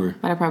can't remember.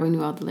 But I probably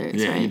knew all the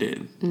lyrics, Yeah, right? you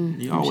did.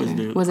 You always Sure.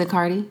 do. Was it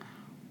Cardi?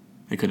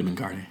 It could have been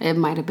Cardi. It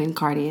might have been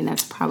Cardi, and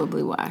that's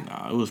probably why.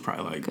 Nah, it was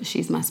probably like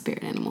She's my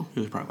spirit animal. it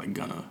was probably like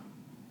Gunna.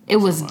 It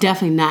was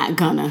definitely not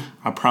Gunna.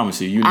 I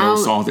promise you, you know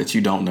songs that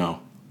you don't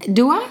know.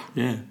 Do I?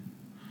 Yeah.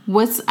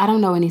 I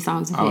don't know any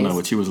songs of I don't his. know,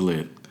 but you was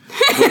lit.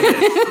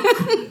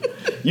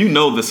 You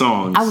know the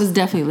songs. I was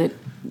definitely lit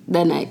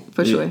that night,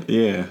 for sure.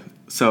 Yeah.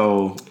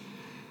 So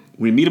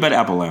we meet up at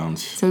Apple Lounge.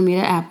 So we meet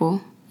at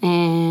Apple,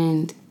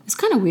 and it's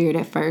kind of weird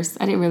at first.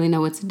 I didn't really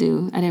know what to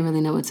do. I didn't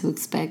really know what to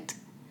expect.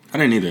 I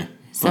didn't either.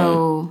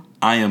 So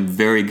I am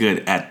very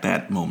good at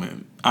that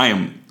moment. I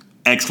am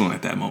excellent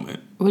at that moment.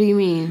 What do you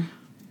mean?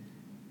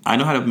 I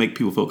know how to make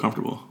people feel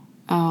comfortable.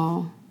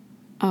 Oh,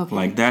 okay.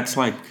 Like, that's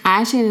like...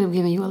 I actually ended up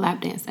giving you a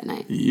lap dance that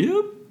night.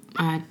 Yep.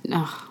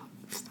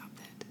 Stop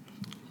that.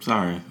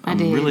 Sorry. I'm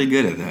really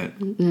good at that.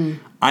 Mm-mm.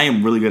 I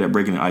am really good at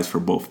breaking the ice for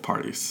both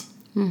parties.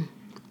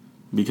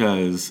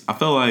 Because I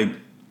feel like,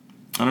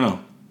 I don't know,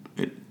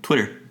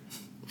 Twitter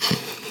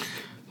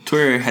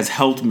has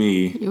helped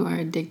me. You are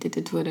addicted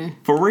to Twitter.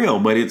 For real,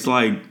 but it's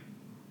like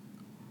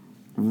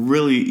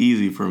really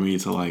easy for me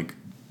to like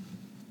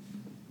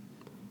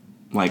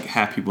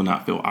have people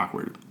not feel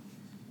awkward.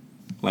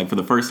 Like, for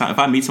the first time, if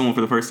I meet someone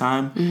for the first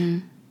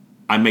time,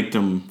 I make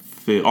them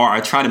feel, or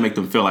I try to make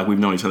them feel like we've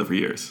known each other for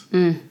years.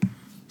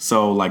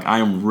 So, like, I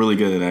am really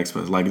good at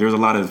express. Like, there's a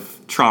lot of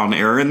trial and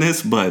error in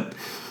this, but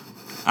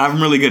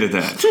I'm really good at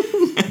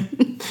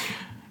that.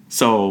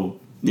 So,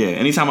 yeah,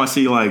 anytime I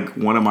see, like,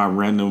 one of my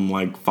random,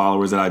 like,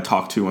 followers that I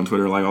talk to on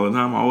Twitter, like, all the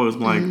time, I always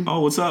like, oh,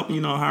 what's up? You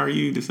know, how are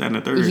you? This, that, and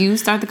the third. You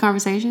start the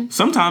conversation?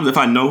 Sometimes if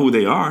I know who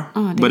they are.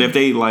 Oh, but if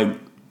they, like...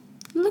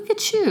 Look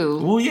at you.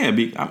 Well, yeah,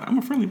 I'm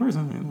a friendly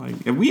person, man.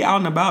 Like, if we out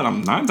and about,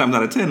 I'm 9 times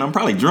out of 10, I'm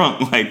probably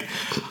drunk. Like,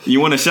 you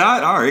want a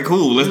shot? All right,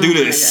 cool, let's do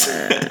this.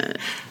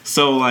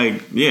 So,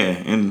 like,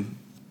 yeah, and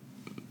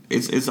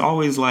it's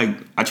always, like,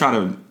 I try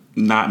to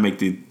not make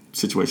the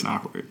situation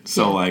awkward.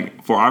 So,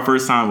 like, for our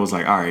first time, it was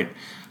like, all right,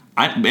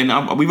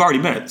 we've already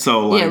met,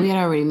 so, like... Yeah, we had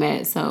already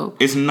met, so...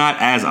 It's not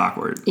as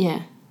awkward.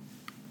 Yeah.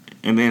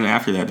 And then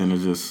after that, then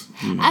it's just,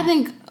 you know. I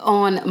think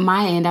on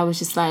my end, I was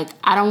just like,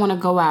 I don't want to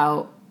go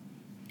out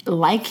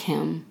like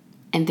him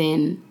and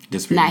then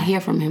not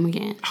hear from him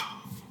again.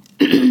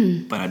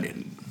 But I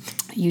didn't.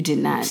 You did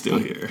not. Still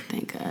here.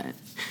 Thank God.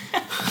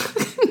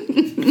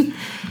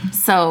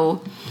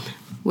 So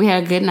we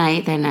had a good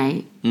night that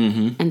night,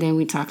 and then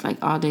we talked like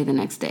all day the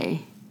next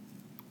day.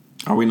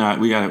 Are we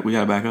not? We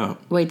gotta back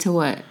up. Wait, to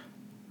what?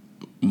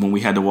 When we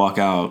had to walk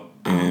out.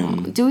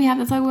 And do we have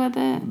to talk about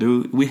that?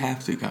 We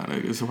have to, kind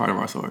of. It's a part of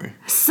our story.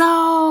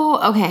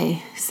 So,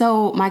 okay.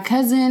 So my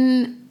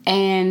cousin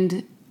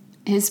and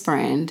his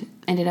friend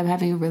ended up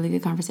having a really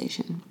good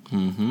conversation.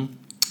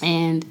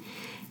 And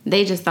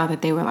they just thought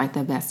that they were like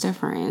the best of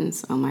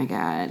friends. Oh my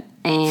God.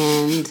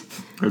 And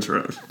that's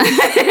right.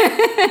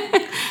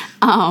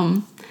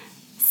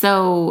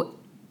 So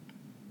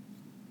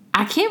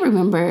I can't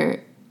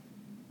remember.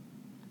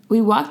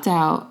 We walked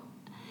out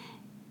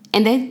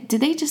and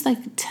did they just like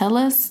tell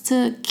us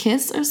to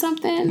kiss or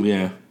something?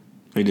 Yeah,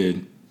 they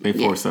did. They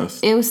forced us.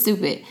 It was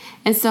stupid.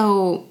 And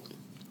so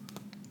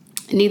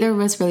neither of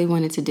us really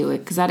wanted to do it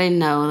because I didn't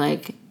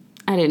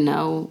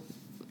know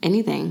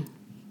anything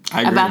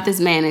about this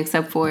man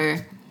except for...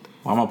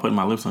 Why am I putting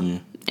my lips on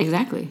you?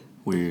 Exactly.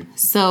 Weird.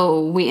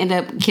 So we end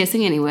up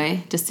kissing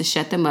anyway, just to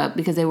shut them up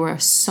because they were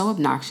so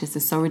obnoxious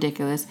and so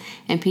ridiculous.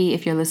 And P,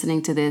 if you're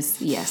listening to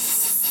this,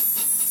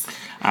 yes.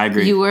 I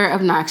agree. You were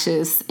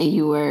obnoxious and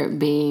you were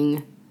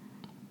being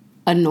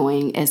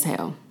annoying as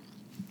hell.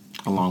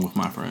 Along with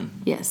my friend.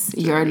 Yes,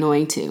 you're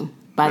annoying too.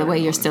 By the way,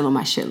 you're still on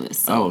my shit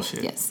list. So, oh,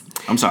 shit. Yes.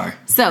 I'm sorry.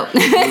 So,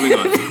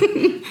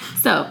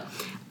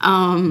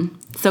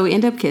 so we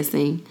end up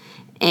kissing,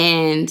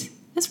 and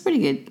it's a pretty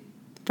good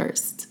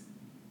first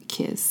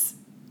kiss.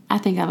 I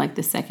think I like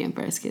the second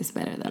first kiss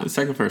better, though. The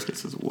second first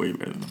kiss is way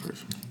better than the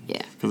first one.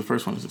 Yeah. Because the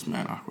first one is just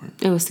mad awkward.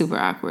 It was super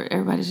awkward.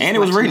 Everybody just and it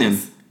was raining.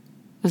 It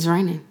was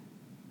raining.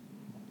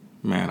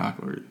 Mad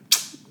awkward.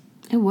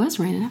 It was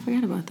raining. I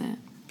forgot about that.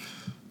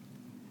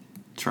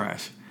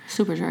 Trash.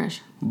 Super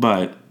trash.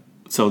 But,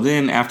 so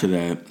then after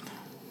that,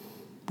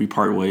 we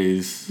part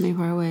ways. We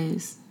part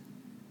ways.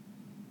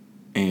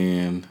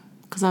 And...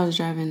 Because I was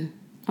driving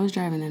that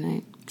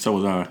night. So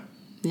was I.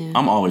 Yeah.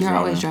 I'm always You're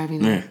driving. always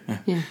driving.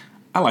 Yeah.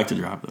 I like to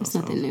drive, though. It's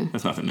nothing new.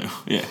 That's nothing new.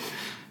 Yeah.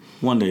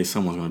 One day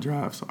someone's going to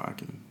drive so I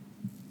can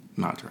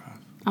not drive.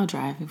 I'll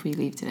drive if we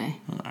leave today.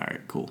 All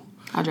right, cool.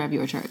 I'll drive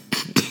your truck.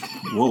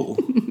 Whoa.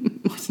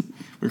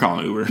 We're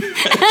calling Uber.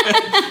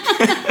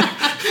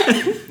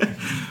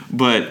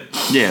 But,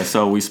 yeah,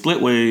 so we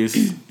split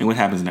ways, and what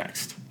happens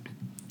next?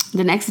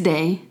 The next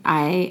day,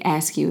 I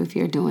ask you if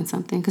you're doing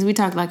something, because we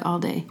talked like all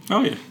day.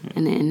 Oh, yeah.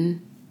 And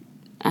then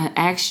I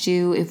asked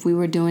you if you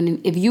were doing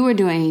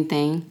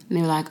anything, and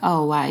they were like,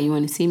 oh, wow, you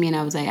want to see me? And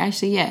I was like,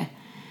 actually, yeah.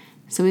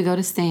 So we go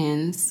to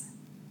Stan's,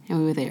 and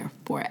we were there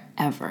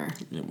forever.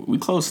 Yeah, we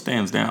closed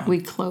Stan's down.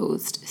 We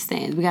closed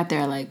Stan's. We got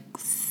there like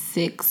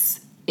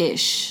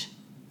 6-ish,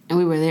 and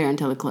we were there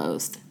until it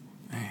closed.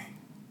 Dang,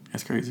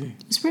 that's crazy.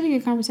 It was a pretty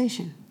good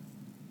conversation.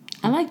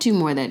 I liked you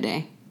more that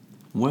day.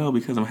 Well,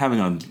 because I'm having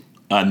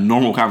a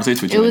normal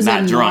conversation with you. It was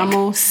and not a drunk.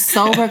 normal,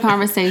 sober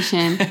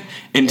conversation.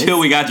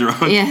 Until we got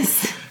drunk.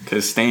 Yes.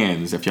 Because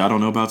Stan's, if y'all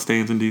don't know about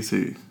Stan's in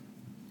D.C.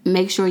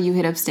 Make sure you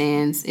hit up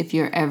Stan's if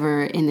you're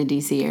ever in the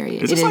D.C. area.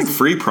 Is this like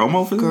free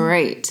promo for them?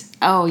 Great.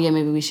 Oh, yeah,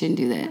 maybe we shouldn't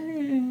do that.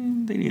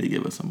 They need to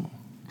give us some more.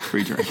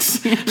 free drinks.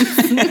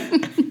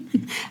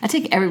 I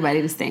take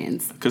everybody to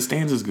Stan's. Because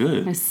Stan's is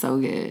good. It's so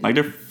good. Like,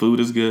 their food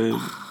is good.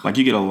 Like,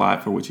 you get a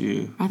lot for what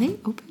you... Are they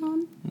open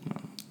on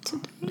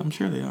today? I'm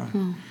sure they are.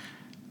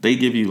 They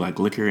give you, like,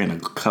 liquor in a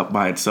cup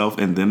by itself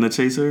and then the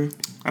chaser.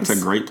 That's a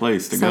great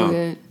place to go. So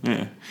good.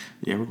 Yeah.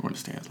 Yeah, we're going to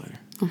Stan's later.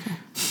 Okay.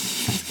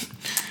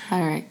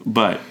 All right.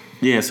 But,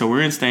 yeah, so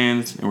we're in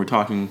Stan's and we're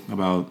talking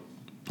about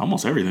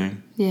almost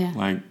everything. Yeah.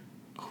 Like,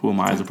 who am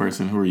I as a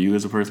person? Who are you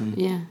as a person?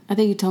 Yeah. I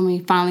think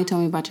you finally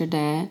told me about your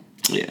dad.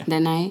 Yeah.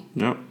 That night.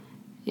 Yep.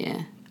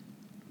 Yeah.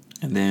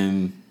 And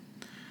then,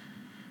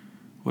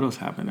 what else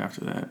happened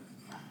after that?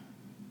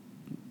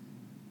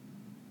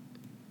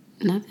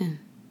 Nothing.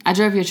 I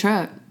drove your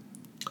truck.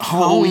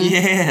 Oh,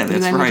 yeah, that's you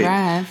let right. me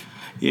drive.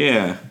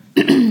 Yeah.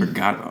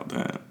 Forgot about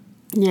that.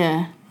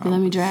 Yeah. You let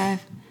me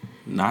drive.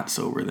 Not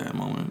sober that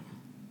moment.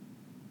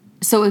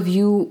 So if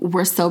you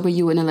were sober,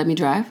 you wouldn't have let me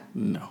drive?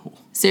 No.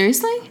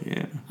 Seriously?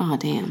 Yeah. Oh,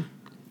 damn.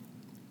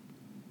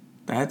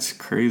 That's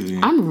crazy.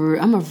 I'm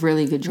a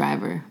really good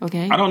driver,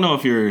 okay? I don't know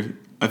if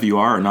you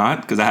are or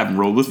not, because I haven't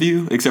rolled with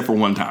you except for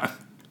one time.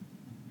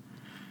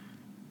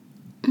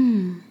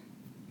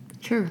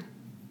 True.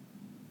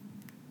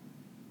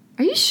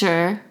 Are you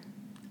sure?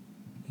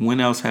 When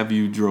else have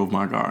you drove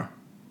my car?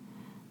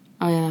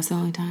 Oh, yeah, that's the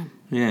only time.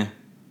 Yeah,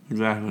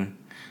 exactly.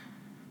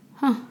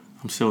 Huh.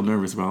 I'm still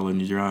nervous about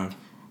letting you drive.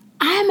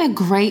 I'm a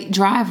great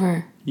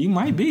driver. You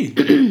might be.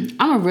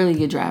 I'm a really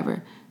good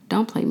driver.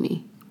 Don't play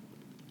me.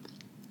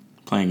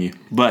 Playing you.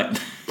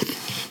 But...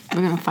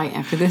 We're going to fight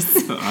after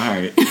this. All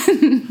right.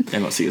 They're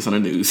going to see us on the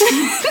news.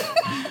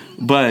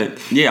 But,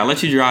 yeah, I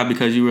let you drive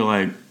because you were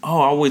like, oh,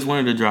 I always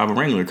wanted to drive a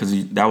Wrangler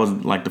because that was,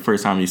 like, the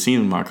first time you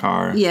seen my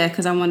car. Yeah,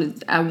 because I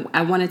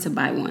wanted to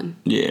buy one.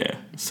 Yeah.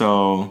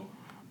 So,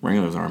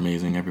 Wranglers are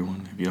amazing,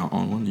 everyone. If you don't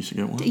own one, you should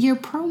get one. You're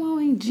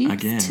promoting Jeeps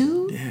Again.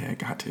 too? Yeah, I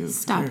got to.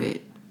 Stop it.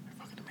 They're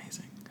fucking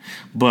amazing.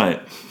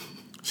 But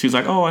she was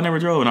like, oh, I never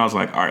drove. And I was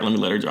like, all right, let me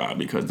let her drive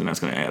because then that's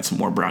going to add some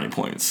more brownie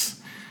points.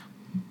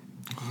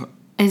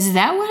 Is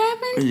that what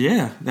happened?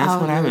 Yeah, that's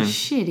what happened.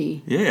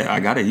 Shitty. Yeah, I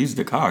got to use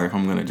the car if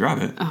I'm going to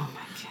drive it. Oh,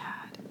 my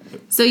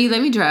God. So you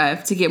let me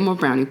drive to get more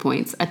brownie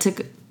points.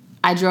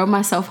 I drove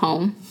myself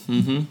home.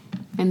 Mm-hmm.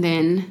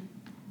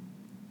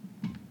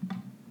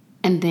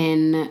 And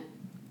then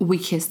we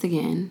kissed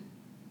again.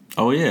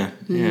 Oh, yeah.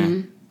 Yeah.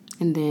 Mm-hmm.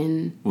 And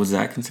then... Was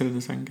that considered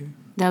the second kiss?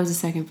 That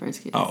was the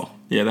first kiss. Oh,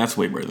 yeah, that's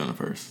way better than the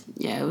first.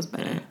 Yeah, it was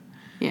better.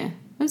 Yeah.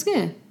 It was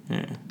good.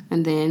 Yeah.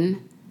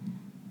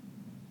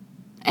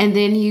 And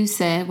then you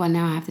said, well,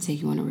 now I have to take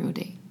you on a real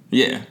date.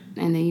 Yeah.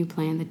 And then you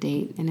planned the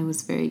date, and it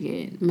was very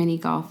good. Mini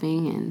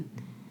golfing, and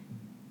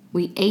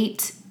we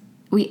ate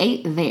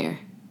there.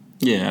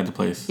 Yeah, at the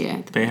place. Yeah.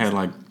 At the they place. had,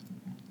 like,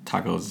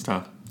 tacos and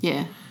stuff.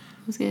 Yeah.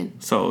 It was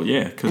good. So,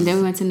 yeah. And then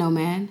we went to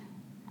Nomad.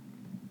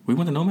 We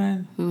went to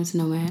Nomad? We went to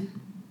Nomad.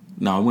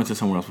 No, we went to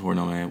somewhere else before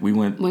Nomad. We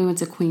went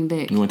to Queen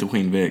Vic. We went to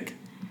Queen Vic.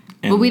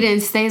 But we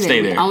didn't stay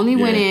there. We only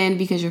went in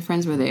because your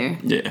friends were there.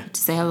 Yeah.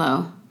 To say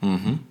hello.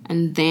 Mm-hmm.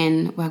 And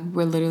then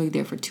we're literally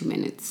there for 2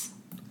 minutes.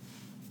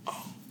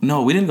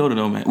 No, we didn't go to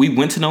Nomad. We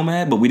went to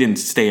Nomad, but we didn't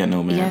stay at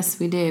Nomad. Yes,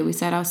 we did. We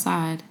sat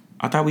outside.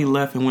 I thought we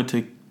left and went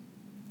to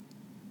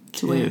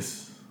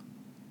Kiss.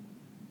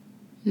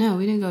 No,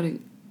 we didn't go to...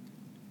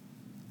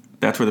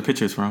 That's where the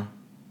picture's from.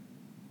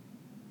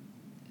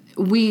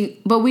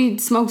 But we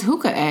smoked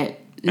hookah at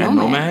Nomad. At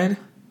Nomad?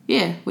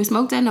 Yeah, we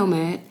smoked at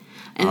Nomad.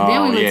 And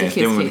then we went to Kiss.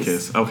 Then we went to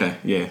Kiss. Okay,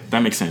 yeah, that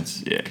makes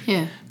sense. Yeah.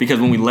 Yeah. Because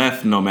when we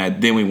left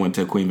Nomad, then we went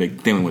to Queen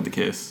Vic, then we went to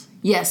Kiss.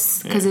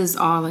 Yes, because it was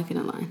all like in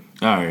a line.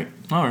 All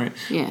right.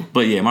 Yeah.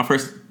 But yeah, my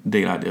first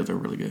date ideas are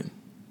really good.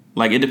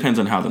 Like, it depends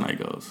on how the night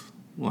goes.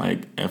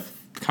 Like, if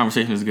the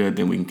conversation is good,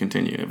 then we can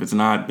continue. If it's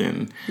not,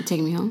 then... You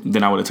taking me home?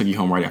 Then I would have took you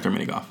home right after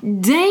mini golf.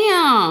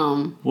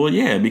 Damn! Well,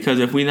 yeah, because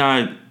if we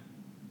not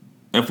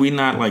like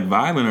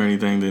vibing or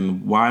anything,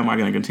 then why am I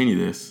going to continue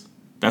this?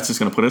 That's just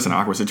going to put us in an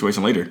awkward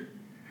situation later.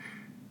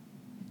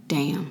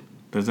 Damn.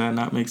 Does that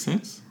not make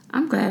sense?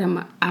 I'm glad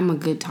I'm a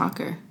good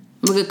talker.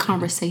 I'm a good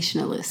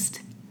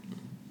conversationalist.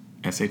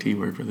 SAT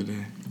word for the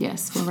day.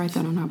 Yes, we'll write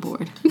that on our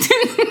board.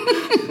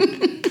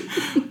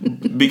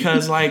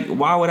 Because, like,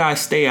 why would I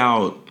stay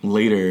out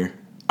later?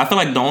 I feel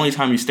like the only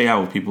time you stay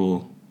out with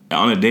people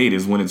on a date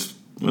is when it's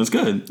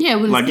good. Yeah,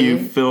 when it's like good. You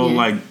feel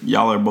like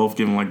y'all are both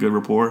giving like good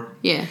rapport.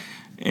 Yeah.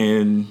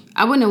 And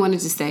I wouldn't have wanted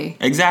to stay.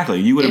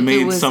 Exactly. You would have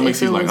made some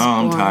excuse like, oh,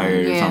 I'm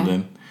tired or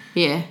something.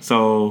 Yeah.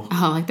 So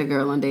I like the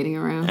girl on Dating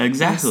Around.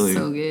 Exactly.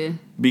 That's so good.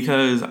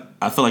 Because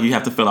I feel like you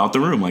have to fill out the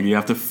room. Like, you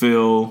have to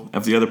feel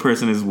if the other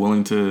person is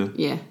willing to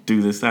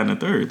do this, that, and the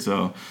third.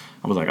 So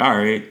I was like, all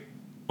right,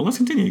 well, let's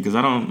continue because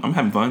I'm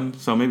having fun.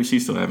 So maybe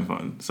she's still having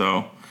fun.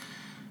 So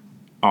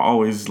I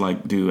always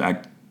like do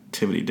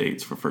activity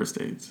dates for first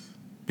dates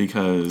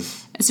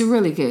because it's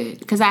really good.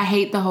 Because I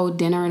hate the whole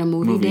dinner and a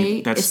movie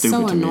date. That's it's stupid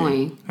so to me.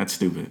 annoying. That's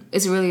stupid.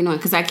 It's really annoying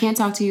because I can't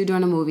talk to you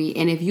during a movie,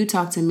 and if you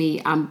talk to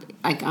me, I'm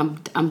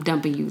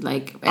dumping you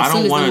like as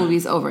soon as the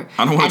movie's over.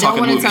 I don't want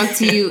to talk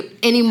to you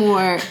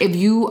anymore if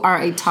you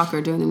are a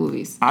talker during the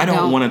movies. I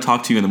don't want to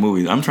talk to you in the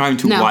movies. I'm trying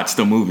to watch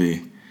the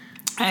movie.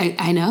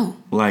 I know.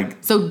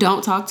 Like, so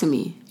don't talk to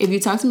me. If you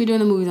talk to me during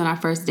the movies on our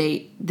first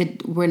date,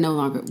 we're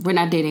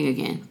not dating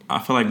again. I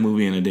feel like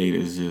movie and a date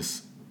is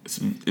just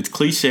it's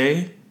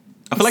cliche.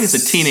 I feel like it's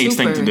a teenage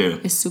thing to do.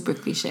 It's super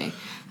cliche.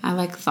 I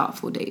like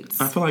thoughtful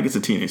dates. I feel like it's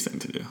a teenage thing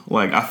to do.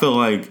 Like, I feel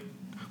like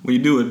when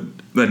you do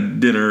a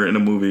dinner in a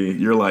movie,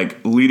 you're like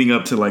leading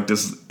up to like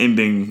this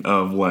ending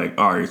of like,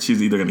 all right,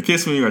 she's either gonna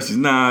kiss me or she's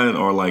not,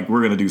 or like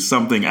we're gonna do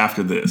something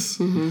after this.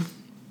 Mm-hmm.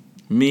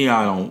 Me,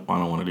 I don't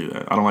want to do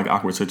that. I don't like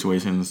awkward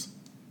situations.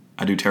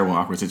 I do terrible in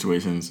awkward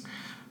situations.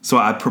 So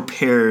I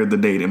prepare the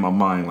date in my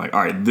mind, like,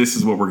 all right, this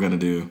is what we're gonna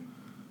do.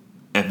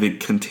 If it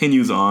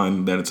continues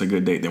on that it's a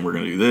good date, then we're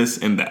gonna do this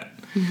and that.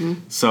 Mm-hmm.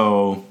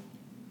 So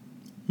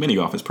mini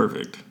golf is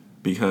perfect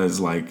because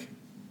like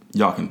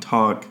y'all can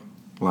talk,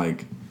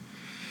 like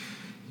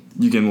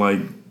you can like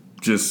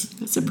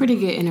just. It's a pretty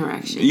good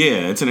interaction.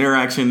 Yeah, it's an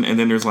interaction, and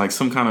then there's like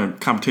some kind of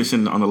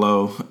competition on the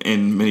low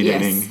in mini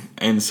dating,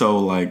 and so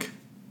like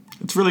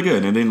it's really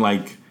good. And then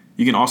like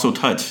you can also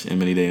touch in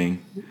mini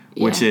dating,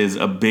 which is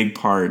a big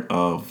part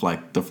of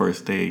like the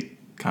first date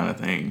kind of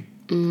thing.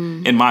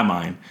 Mm. In my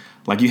mind,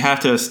 like you have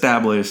to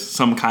establish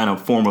some kind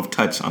of form of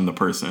touch on the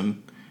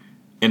person.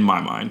 In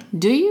my mind.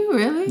 Do you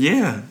really?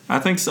 Yeah, I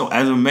think so.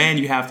 As a man,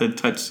 you have to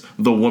touch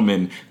the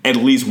woman at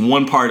least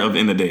one part of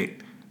in the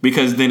date.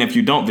 Because then if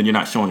you don't, then you're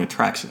not showing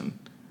attraction.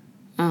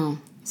 Oh,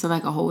 so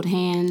like a hold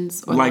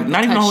hands? Or like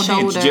not even a hold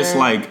hands, just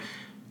like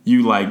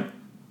you like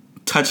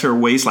touch her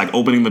waist, like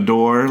opening the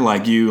door,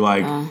 like you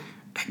like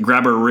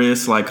grab her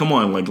wrist, like come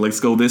on, like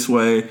let's go this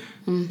way.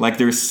 Like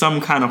there's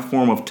some kind of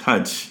form of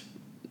touch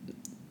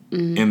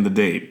in the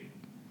date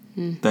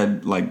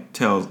that like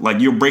tells, like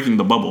you're breaking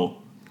the bubble.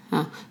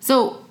 Huh.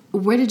 So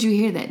where did you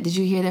hear that? Did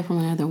you hear that from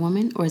another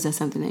woman, or is that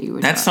something that you were?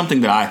 That's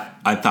something that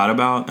I thought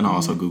about, and I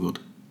also Googled.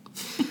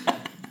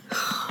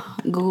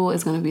 Google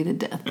is going to be the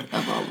death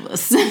of all of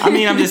us. I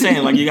mean, I'm just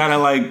saying, like you gotta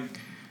like,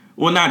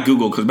 well, not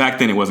Google because back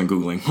then it wasn't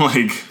Googling.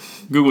 Like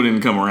Google didn't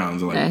come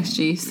around. So like,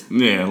 jeez.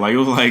 Yeah, like it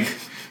was like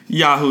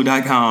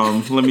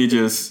Yahoo.com. Let me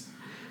just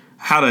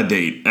how to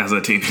date as a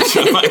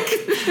teenager, like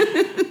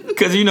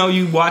because you know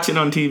you watch it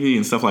on TV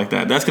and stuff like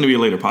that. That's going to be a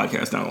later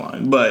podcast down the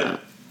line,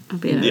 but. I'll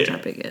be another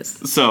topic is.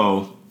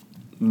 So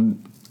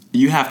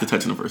you have to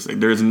touch in the first date.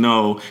 There's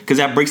no because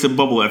that breaks the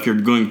bubble if you're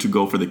going to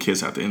go for the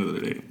kiss at the end of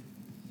the date.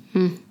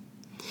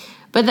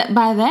 But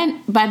by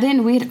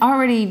then we had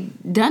already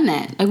done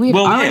that. Like we've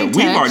already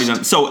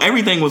done. So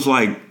everything was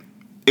like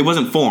it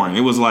wasn't foreign.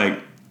 It was like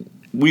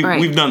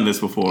we've done this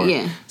before.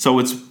 Yeah. So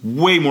it's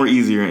way more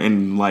easier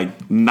and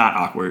like not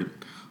awkward.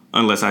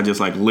 Unless I just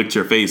like licked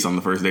your face on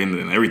the first date and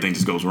then everything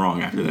just goes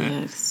wrong after that.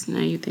 Yes. Now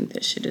you think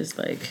that shit is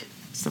like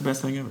it's the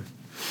best thing ever.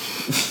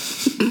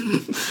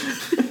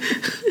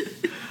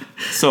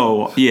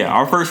 So yeah,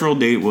 our first real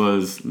date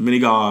was mini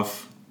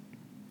golf,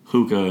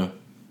 hookah,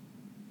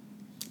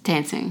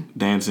 dancing,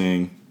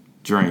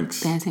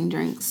 drinks.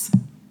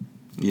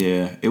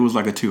 Yeah, it was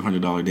like a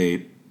 $200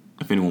 date.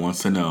 If anyone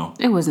wants to know,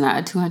 it was not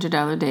a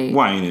 $200 date.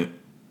 Why ain't it?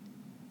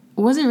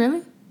 Was it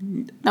really?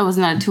 That was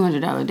not a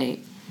 $200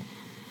 date.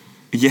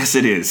 Yes,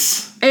 it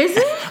is. Is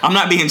it? I'm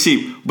not being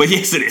cheap, but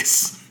yes, it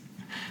is.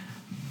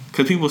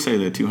 Because people say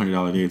that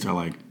 $200 dates are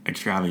like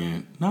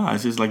extravagant. No,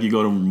 it's just like you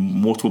go to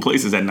multiple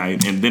places at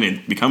night and then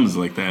it becomes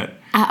like that.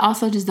 I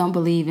also just don't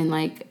believe in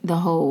like the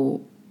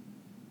whole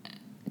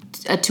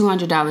a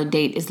 $200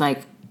 date is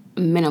like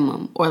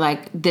minimum or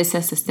like this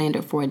sets the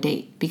standard for a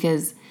date.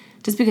 Because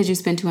just because you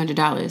spend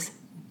 $200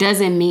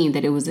 doesn't mean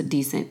that it was a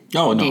decent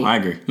date. I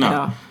agree.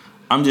 No,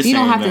 I'm just saying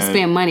you don't have to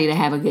spend money to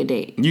have a good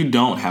date. You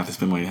don't have to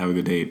spend money to have a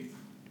good date.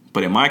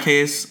 But in my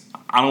case,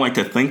 I don't like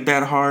to think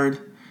that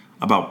hard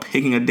about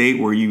picking a date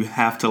where you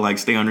have to like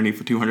stay underneath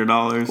for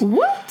 $200.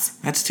 What?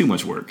 That's too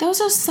much work. Those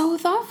are so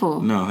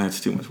thoughtful. No, that's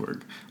too much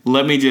work.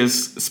 Let me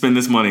just spend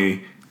this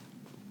money.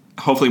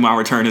 Hopefully my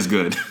return is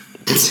good.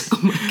 Oh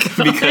my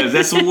God. Because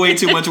that's way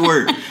too much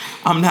work.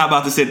 I'm not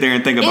about to sit there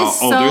and think about,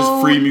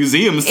 there's free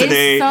museums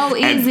today. It's so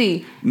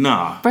easy.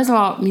 Nah. First of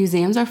all,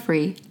 museums are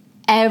free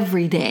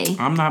every day.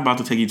 I'm not about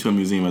to take you to a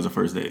museum as a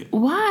first date.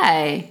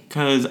 Why?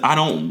 Because I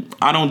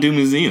don't do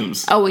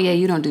museums. Oh, well, yeah,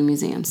 you don't do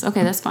museums.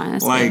 Okay, that's fine.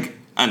 That's like, good.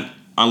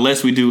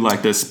 Unless we do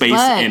like the Space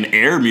and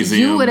Air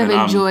Museum. You would have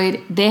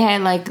enjoyed, they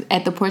had like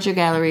at the Portrait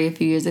Gallery a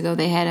few years ago,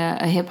 they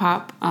had a hip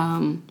hop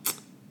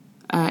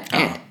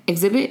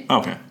exhibit.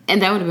 Okay.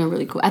 And that would have been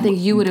really cool. I think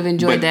you would have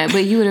enjoyed that,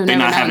 but you would have never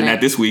known that. They're not having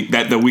that this week,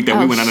 the week that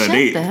we went on a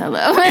date. Shut the hell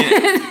up.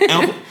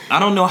 and I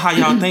don't know how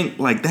y'all think,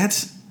 like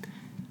that's,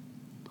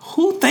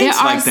 who thinks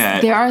like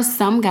that? There are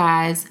some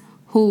guys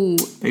who.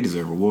 They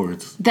deserve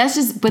rewards.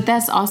 But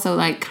that's also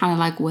like kind of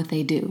like what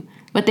they do.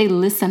 But they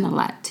listen a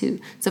lot too.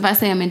 So if I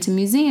say I'm into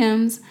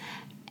museums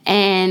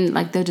and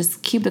like they'll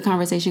just keep the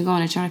conversation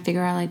going and trying to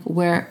figure out like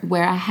where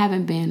I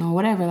haven't been or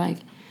whatever, like,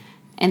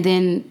 and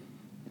then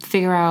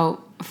figure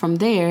out from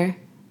there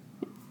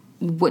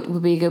what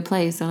would be a good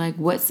place or like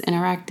what's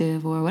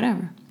interactive or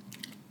whatever.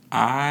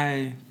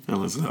 I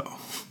feel as though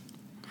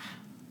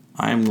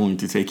I am going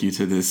to take you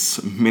to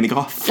this mini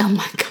golf. Oh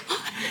my God.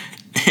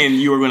 and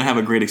you were going to have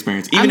a great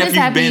experience. Even if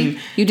you've been...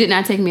 You did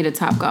not take me to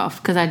Topgolf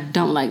because I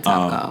don't like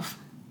Topgolf.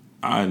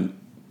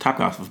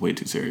 Topgolf was way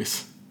too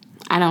serious.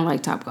 I don't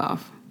like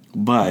Topgolf.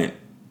 But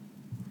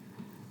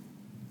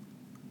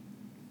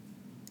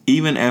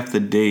even if the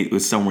date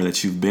was somewhere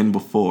that you've been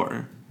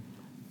before,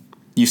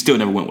 you still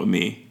never went with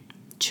me.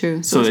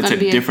 True. So it's a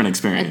different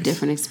experience. A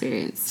different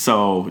experience.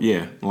 So,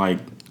 yeah, like,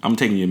 I'm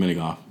taking you to mini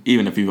golf,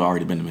 even if you've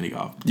already been to mini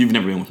golf. You've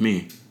never been with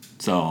me.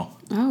 So...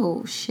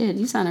 Oh, shit.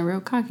 You sounding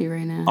real cocky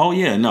right now. Oh,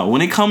 yeah. No.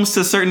 When it comes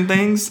to certain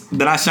things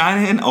that I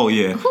shine in, oh,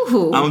 yeah.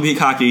 Ooh. I'm going to be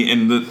cocky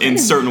in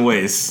certain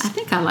ways. I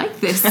think I like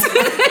this.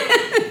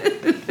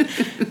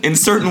 In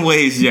certain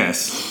ways,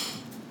 yes.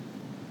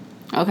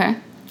 Okay.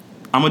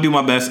 I'm going to do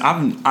my best.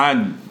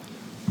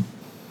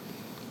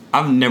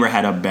 I've never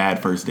had a bad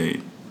first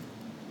date.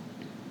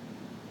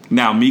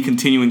 Now, me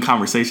continuing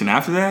conversation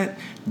after that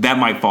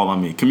might fall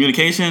on me.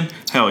 Communication,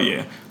 hell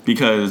yeah.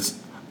 Because...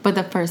 But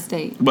the first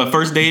date. But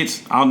first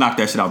dates, I'll knock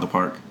that shit out the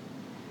park.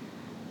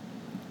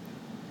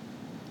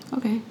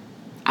 Okay.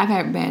 I've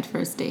had bad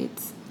first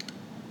dates.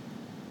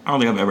 I don't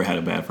think I've ever had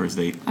a bad first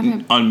date.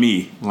 On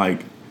me.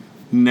 Like,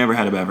 never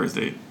had a bad first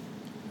date.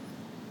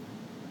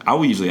 I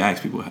would usually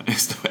ask people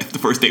if the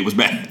first date was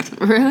bad.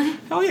 Really?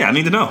 Oh, yeah. I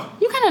need to know.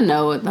 You kind of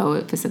know it, though,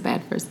 if it's a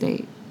bad first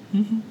date.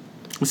 Mm-hmm.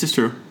 This is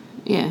true.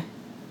 Yeah.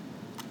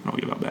 I don't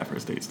give about bad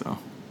first dates, though.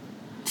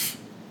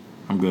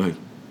 I'm good.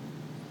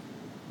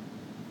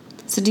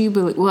 So do you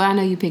believe... Well, I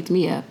know you picked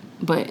me up,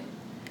 but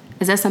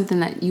is that something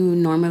that you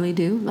normally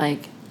do?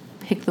 Like,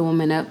 pick the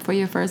woman up for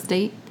your first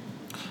date?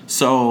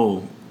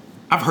 So,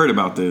 I've heard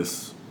about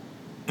this,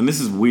 and this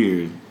is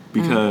weird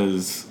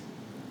because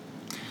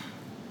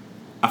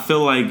I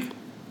feel like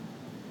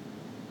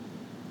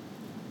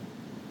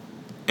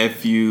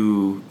if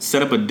you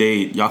set up a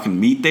date, y'all can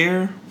meet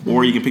there,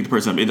 or you can pick the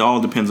person up. It all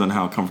depends on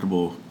how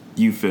comfortable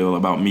you feel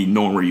about me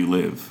knowing where you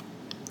live.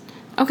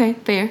 Okay,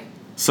 fair.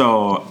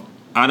 So...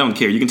 I don't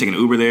care. You can take an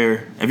Uber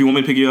there. If you want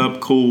me to pick you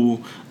up,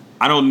 cool.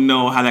 I don't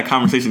know how that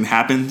conversation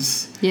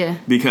happens. Yeah.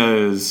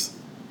 Because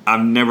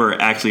I've never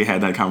actually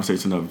had that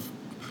conversation of,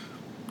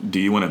 do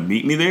you want to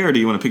meet me there or do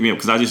you want to pick me up?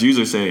 Because I just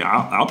usually say,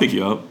 I'll pick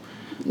you up.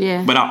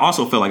 Yeah. But I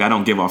also feel like I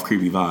don't give off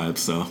creepy vibes,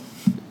 so.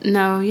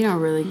 No, you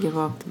don't really give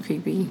off the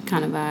creepy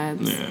kind of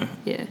vibes. Yeah.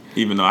 Yeah.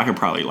 Even though I could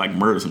probably, like,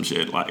 murder some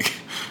shit, like.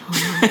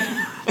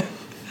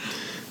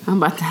 I'm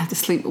about to have to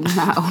sleep with one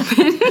eye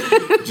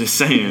open. Just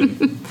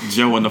saying.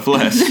 Joe in the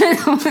flesh.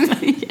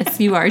 Yes,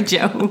 you are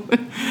Joe.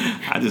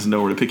 I just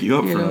know where to pick you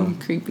up from.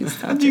 Creepy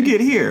stuff. How'd you get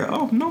here?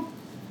 Oh, no.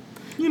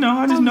 You know,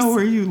 I just know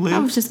where you live. I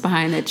was just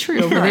behind that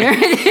tree over there.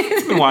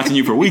 I've been watching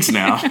you for weeks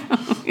now.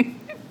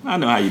 I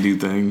know how you do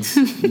things.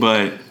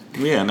 But,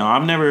 yeah, no,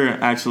 I've never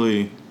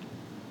actually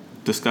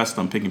discussed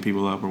on picking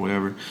people up or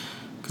whatever.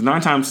 Because 9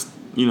 times,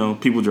 you know,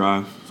 people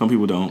drive. Some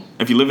people don't.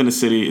 If you live in the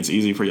city, it's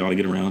easy for y'all to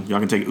get around. Y'all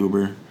can take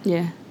Uber.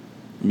 Yeah.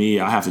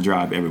 Me, I have to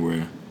drive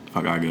everywhere if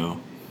I gotta go.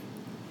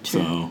 True.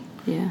 So,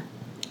 yeah.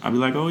 I'd be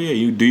like, oh, yeah,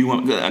 do you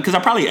want... Because I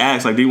probably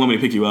ask, like, do you want me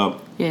to pick you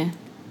up? Yeah.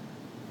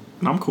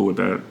 And I'm cool with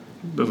that.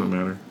 Doesn't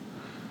matter.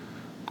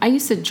 I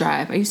used to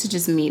drive. I used to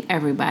just meet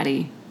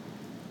everybody,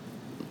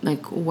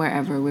 like,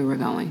 wherever we were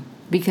going.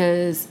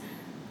 Because,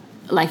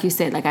 like you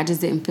said, like, I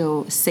just didn't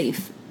feel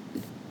safe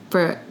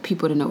for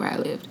people to know where I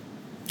lived.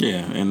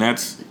 Yeah, and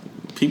that's...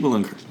 People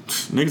and...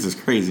 Niggas is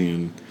crazy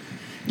and...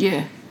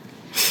 Yeah.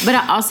 But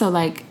I also,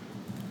 like...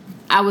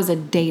 I was a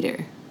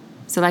dater.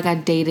 So, like, I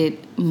dated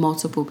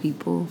multiple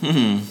people.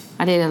 Mm-hmm.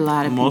 I dated a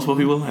lot of multiple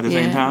people at the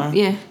same time?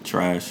 Yeah.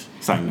 Trash.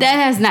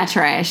 That is not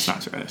trash.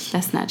 Not trash.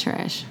 That's not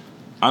trash.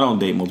 I don't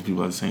date multiple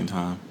people at the same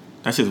time.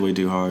 That shit's way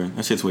too hard.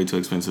 That shit's way too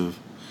expensive.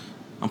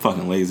 I'm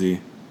fucking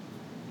lazy.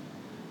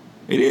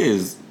 It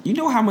is. You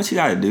know how much you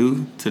gotta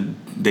do to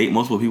date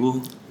multiple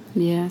people?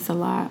 Yeah, it's a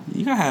lot.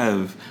 You gotta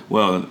have...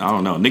 Well, I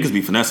don't know. Niggas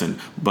be finessing.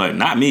 But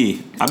not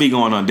me. I be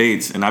going on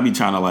dates and I be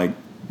trying to, like...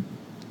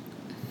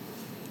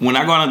 When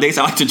I go on dates,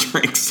 I like to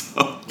drink,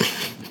 so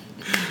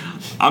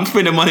I'm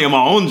spending money on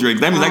my own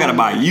drink. That means I gotta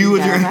buy you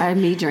a drink. Buy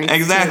me drinks.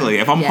 Exactly.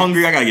 Too. If I'm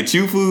hungry, I gotta get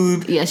you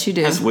food. Yes, you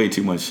do. That's way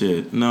too much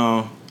shit.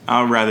 No,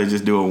 I'd rather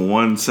just do it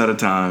one set at a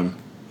time.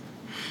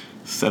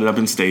 Set it up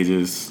in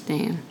stages.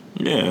 Damn.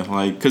 Yeah,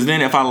 like, cause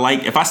then if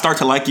I start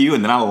to like you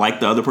and then I like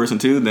the other person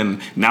too, then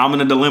now I'm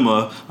in a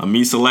dilemma of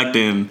me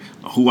selecting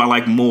who I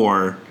like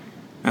more.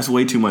 That's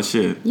way too much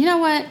shit. You know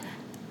what?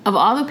 Of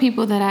all the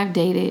people that I've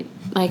dated,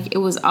 like, it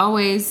was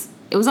always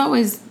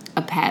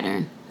a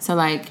pattern. So,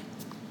 like,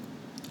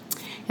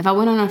 if I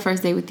went on a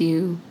first date with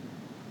you,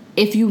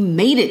 if you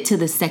made it to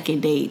the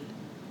second date,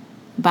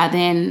 by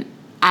then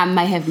I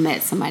might have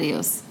met somebody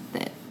else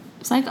that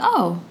it's like,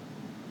 oh,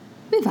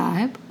 we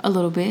vibe a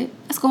little bit.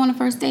 Let's go on a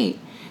first date.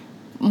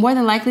 More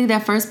than likely,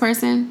 that first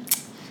person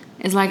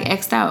is, like,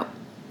 X'd out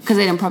because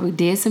they done probably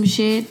did some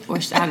shit or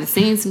I've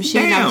seen some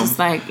shit. Damn. And I was just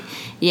like,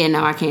 yeah,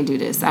 no, I can't do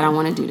this. I don't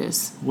want to do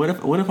this. What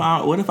if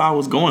I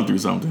was going through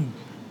something?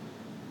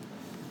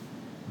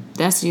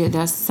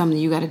 That's something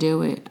you got to deal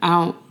with. I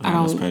don't.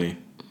 That's petty.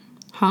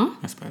 Huh?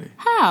 That's petty.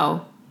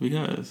 How?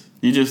 Because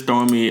you just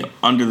throwing me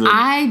under the...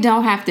 I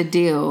don't have to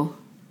deal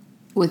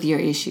with your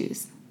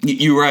issues.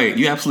 You're right.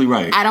 You're absolutely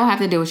right. I don't have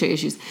to deal with your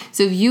issues.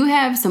 So if you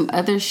have some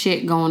other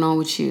shit going on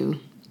with you,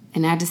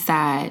 and I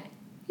decide,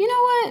 you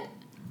know what?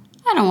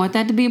 I don't want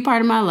that to be a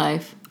part of my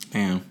life.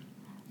 Damn.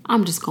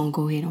 I'm just going to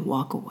go ahead and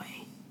walk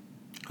away.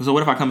 So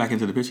what if I come back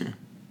into the picture?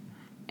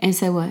 And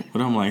say what?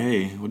 What if I'm like,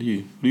 hey, what are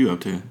you up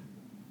to?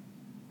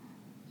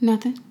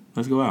 Nothing.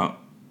 Let's go out.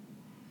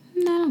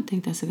 No, I don't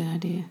think that's a good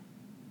idea.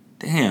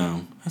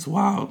 Damn. That's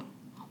wild.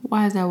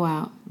 Why is that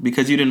wild?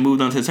 Because you didn't move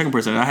on to the second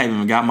person. And I haven't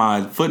even got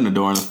my foot in the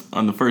door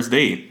on the first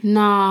date.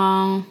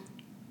 No.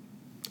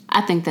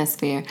 I think that's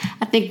fair.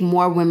 I think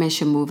more women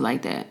should move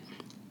like that.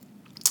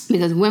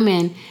 Because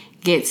women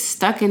get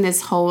stuck in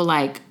this whole,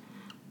 like,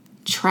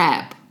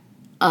 trap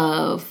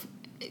of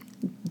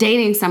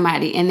dating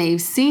somebody and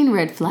they've seen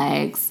red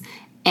flags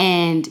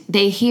and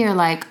they hear,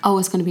 like, oh,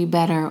 it's going to be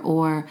better,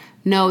 or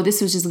no,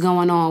 this was just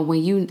going on,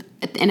 when you,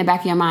 in the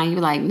back of your mind,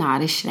 you're like, nah,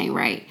 this shit ain't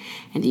right.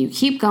 And then you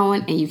keep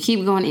going and you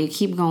keep going and you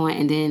keep going.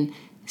 And then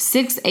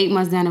 6-8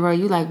 months down the road,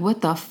 you're like,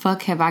 what the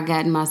fuck have I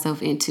gotten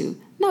myself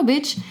into? No,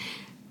 bitch.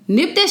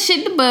 Nip that shit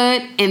in the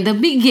bud in the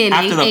beginning.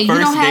 After the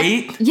first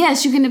date?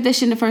 Yes, you can nip that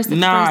shit in the first date.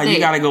 Nah, you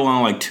got to go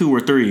on like 2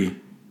 or 3.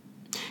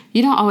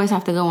 You don't always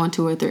have to go on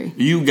 2 or 3.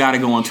 You got to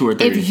go on 2 or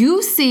 3. If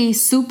you see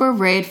super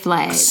red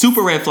flags.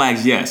 Super red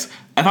flags, yes.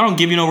 If I don't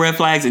give you no red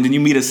flags and then you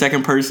meet a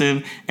second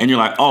person and you're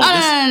like, oh,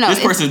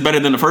 this person's better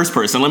than the first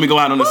person. Let me go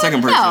out on the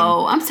second person.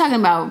 No, I'm talking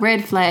about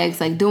red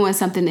flags, like doing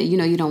something that you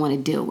know you don't want to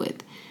deal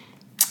with.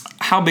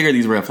 How big are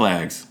these red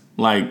flags?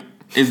 Like,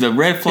 is the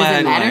red flag...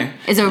 Does it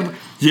matter? Like,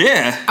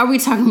 yeah. Are we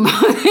talking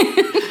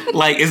about...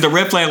 Like, is the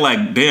red flag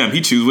like, damn,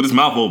 he chews with his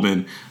mouth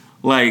open?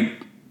 Like,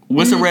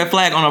 what's a red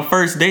flag on a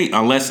first date?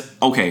 Unless,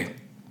 okay.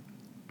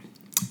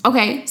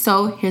 Okay,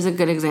 so here's a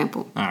good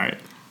example. All right.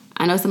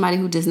 I know somebody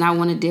who does not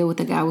want to deal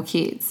with a guy with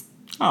kids.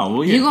 Oh,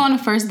 well, yeah. You go on a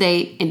first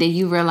date and then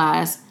you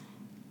realize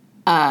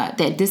that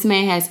this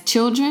man has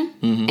children,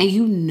 and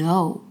you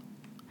know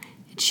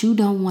that you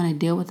don't want to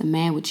deal with a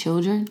man with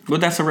children. Well,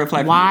 that's a red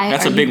flag. Why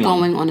that's are a big you one.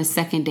 going on a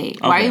second date?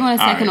 Okay. Why are you on a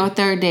second or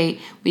third date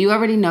when you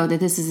already know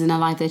that this isn't a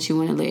life that you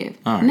want to live?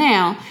 All right.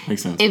 Now,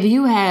 makes sense. If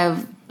you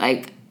have,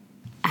 like,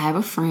 I have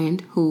a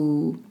friend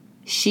who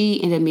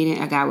she ended up meeting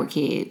a guy with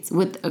kids,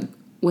 with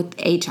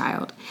a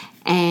child,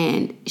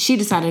 and she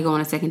decided to go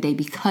on a second date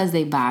because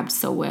they vibed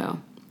so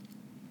well.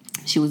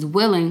 She was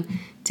willing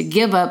to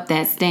give up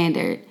that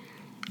standard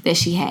that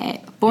she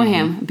had for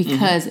him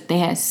because they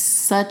had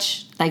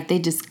such, like, they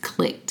just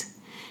clicked.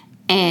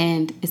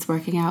 And it's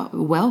working out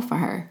well for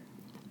her.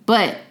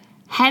 But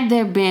had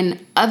there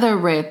been other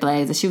red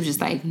flags that she was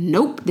just like,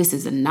 nope, this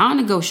is a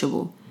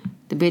non-negotiable,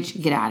 the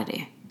bitch, get out of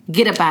there.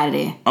 Get up out of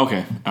there.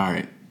 Okay, all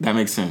right. That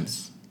makes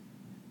sense.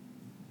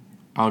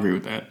 I'll agree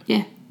with that.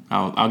 Yeah.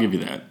 I'll give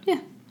you that.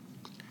 Yeah.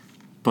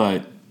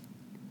 But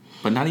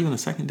not even a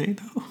second date,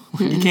 though.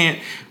 You can't.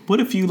 What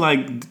if you,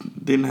 like,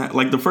 didn't have,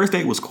 like, the first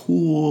date was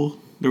cool.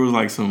 There was,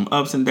 like, some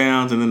ups and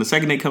downs, and then the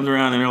second date comes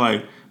around and they're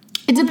like,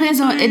 It depends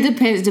on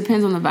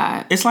the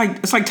vibe. It's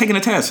like taking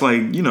a test.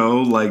 Like, you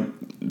know, like,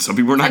 some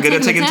people are not good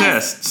at taking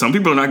tests. Some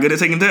people are not good at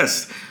taking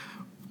tests.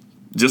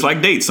 Just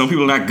like dates. Some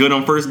people are not good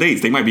on first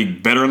dates. They might be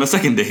better on a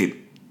second date.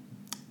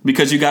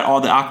 Because you got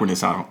all the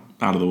awkwardness out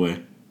of the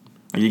way.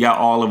 Like, you got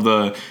all of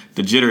the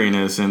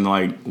jitteriness and,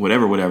 like,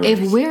 whatever.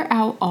 If we're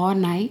out all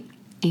night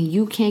and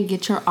you can't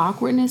get your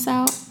awkwardness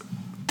out.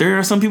 There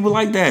are some people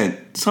like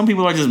that. Some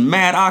people are just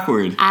mad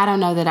awkward. I don't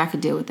know that I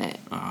could deal with that.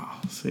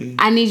 Oh, see.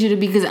 I need you to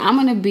be, because I'm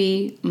going to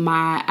be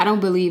I don't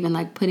believe in,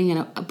 like, putting it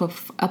up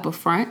a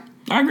front.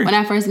 I agree. When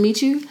I first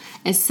meet you.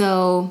 And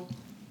so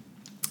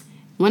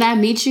when I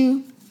meet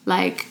you,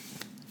 like,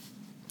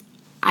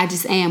 I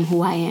just am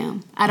who I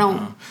am. I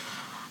don't.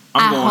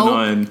 I'm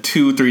going on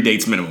 2-3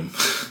 dates minimum.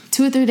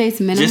 2 or 3 dates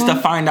minimum? Just to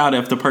find out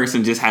if the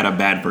person just had a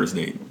bad first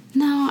date.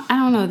 No, I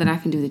don't know that I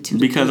can do the 2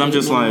 because I'm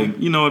just minimum.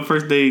 Like, you know, at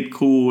first date,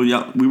 cool.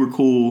 Yeah, we were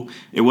cool.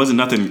 It wasn't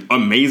nothing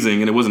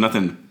amazing and it wasn't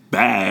nothing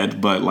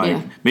bad. But,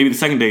 like, maybe the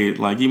second date,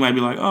 like, you might be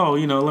like, oh,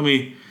 you know, let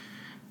me.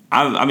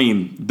 I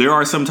mean, there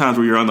are some times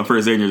where you're on the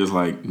first date and you're just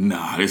like,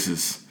 nah,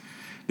 this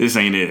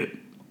ain't it.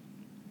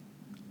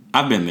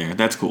 I've been there.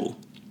 That's cool.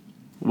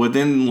 But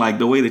then, like,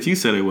 the way that you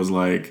said it was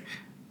like,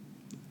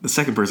 the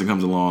second person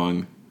comes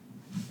along.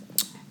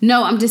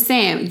 No, I'm just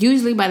saying,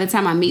 usually by the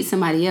time I meet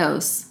somebody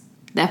else,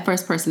 that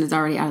first person is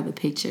already out of the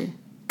picture.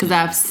 Because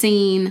I've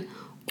seen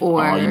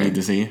or... Oh, you need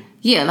to see?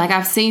 Yeah, like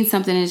I've seen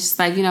something and it's just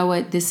like, you know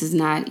what, this is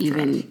not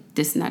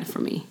for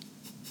me.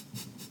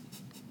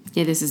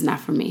 Yeah, this is not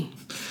for me.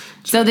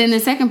 So then the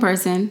second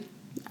person,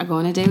 I go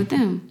on a date with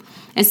them.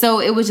 And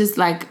so it was just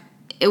like,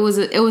 it was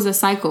a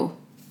cycle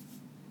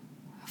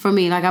for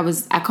me. Like I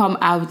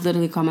would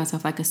literally call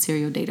myself like a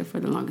serial dater for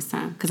the longest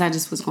time. Because I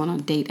just was going on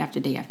date after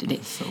date after date.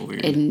 That's so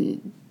weird.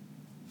 And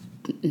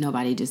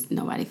nobody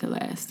could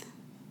last.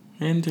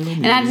 Until me.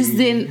 And I just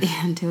didn't,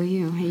 until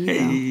you. Here you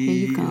go.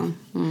 Here you come.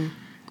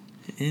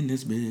 In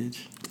this bitch.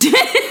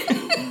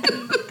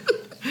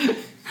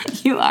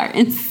 You are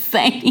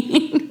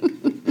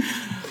insane.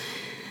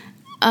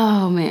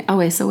 Oh, man. Oh,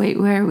 wait. So, wait.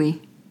 Where are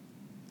we?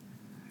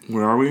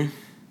 Where are we?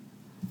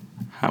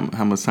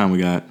 How much time we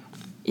got?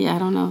 Yeah, I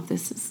don't know if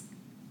this is.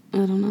 I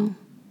don't know.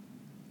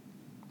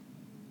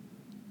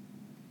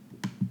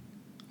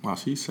 Wow,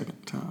 she's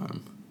second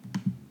time.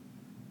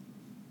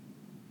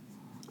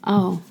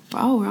 Oh,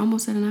 we're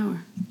almost at an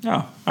hour.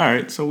 Oh, all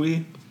right. So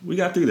we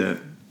got through that.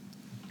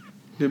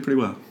 Did pretty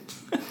well.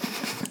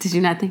 Did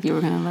you not think you were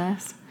gonna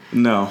last?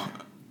 No,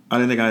 I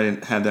didn't think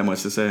I had that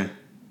much to say.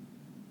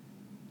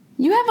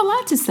 You have a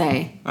lot to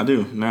say. I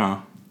do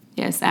now.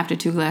 Yes, after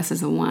 2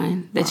 glasses of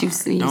wine that you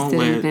still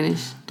didn't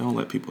finish. Don't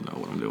let people know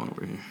what I'm doing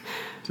over here.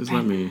 Just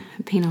let me.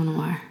 Pinot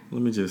Noir.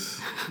 Let me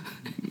just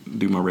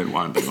do my red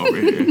wine thing over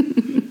here.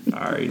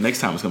 All right,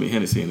 next time it's gonna be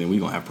Hennessy, and then we're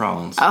gonna have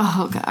problems.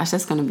 Oh gosh,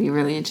 that's gonna be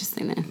really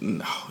interesting then.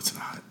 No, it's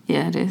not.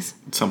 Yeah, it is.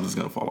 Something's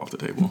gonna fall off the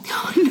table.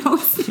 Oh, no,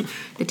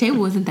 the table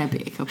wasn't that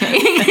big, okay?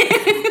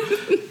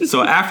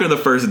 So after the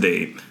first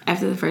date.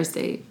 After the first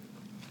date.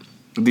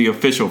 The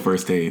official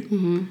first date.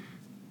 Mm-hmm.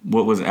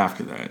 What was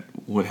after that?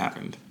 What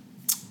happened?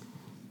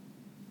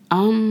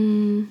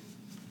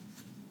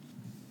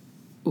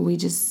 We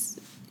just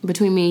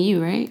between me and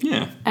you, right?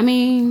 Yeah. I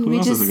mean, Who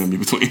else is it gonna be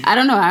between? I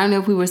don't know. I don't know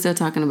if we were still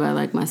talking about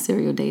like my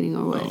serial dating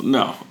or what. Oh,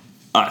 no,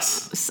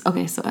 us.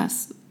 Okay, so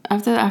us.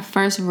 After our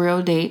first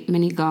real date,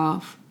 mini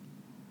golf,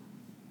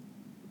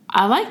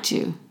 I liked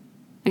you.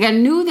 Like I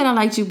knew that I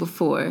liked you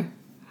before,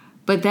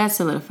 but that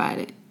solidified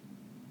it.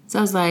 So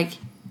I was like,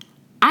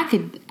 I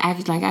could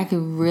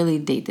really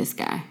date this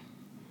guy.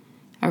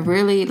 I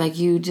really like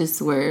you.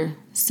 Just were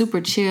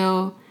super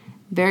chill,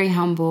 very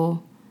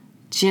humble,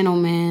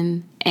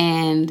 gentleman,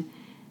 and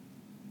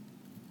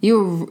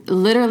you were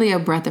literally a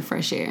breath of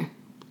fresh air.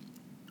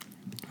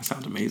 That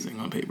sounds amazing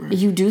on paper.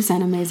 You do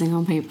sound amazing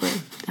on paper.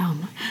 Oh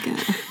my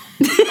god.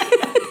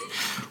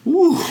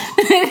 Woo.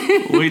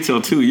 Wait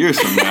till 2 years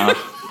from now.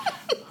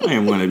 I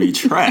am going to be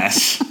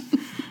trash.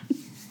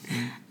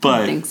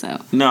 But I think so.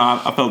 No,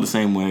 I felt the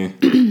same way.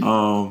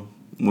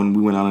 When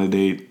we went out on a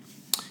date,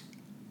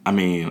 I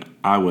mean,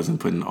 I wasn't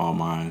putting all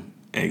my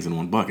eggs in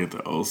one bucket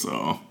though,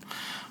 so.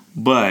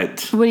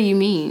 But. What do you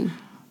mean?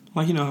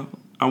 Like,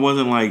 I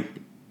wasn't like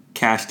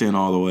cashed in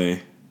all the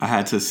way. I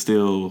had to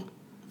still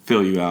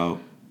fill you out.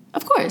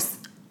 Of course.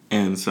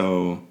 And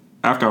so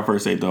after our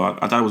first date though,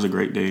 I thought it was a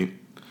great date.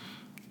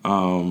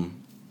 My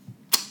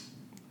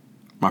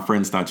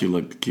friends thought you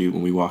looked cute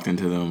when we walked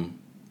into them.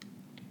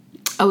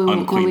 Oh,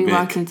 when we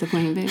walked into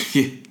Queen Vic?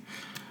 Yeah.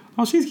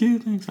 Oh, she's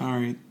cute. Thanks. All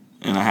right.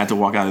 And I had to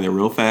walk out of there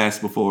real fast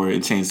before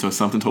it changed to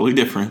something totally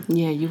different.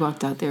 Yeah, you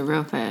walked out there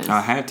real fast.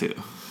 I had to.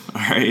 All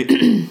right.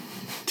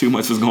 Too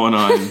much was going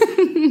on.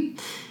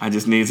 I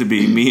just need to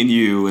be me and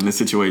you in the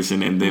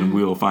situation, and then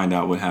we'll find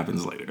out what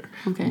happens later.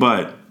 Okay.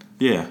 But,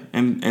 yeah.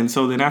 And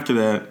so then after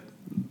that,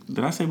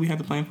 did I say we had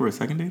to plan for a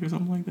second date or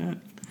something like that?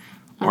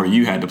 Or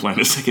you had to plan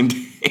a second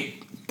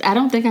date? I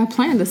don't think I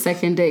planned the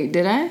second date,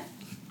 did I?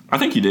 I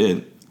think you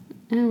did.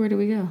 And where did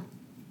we go?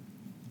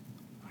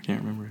 I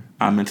can't remember.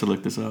 I meant to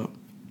look this up.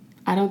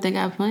 I don't think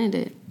I planned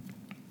it.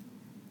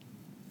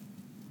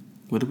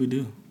 What did we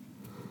do?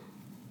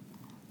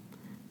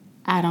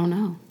 I don't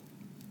know.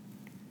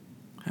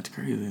 That's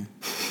crazy.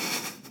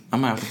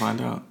 I'm going to have to find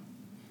out.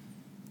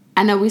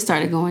 I know we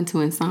started going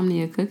to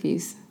Insomnia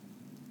Cookies.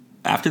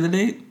 After the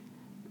date?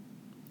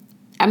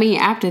 I mean,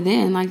 after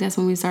then, like that's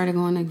when we started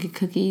going to get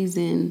cookies,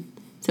 and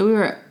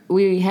so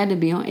we had to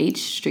be on H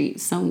Street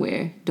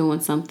somewhere doing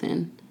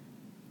something.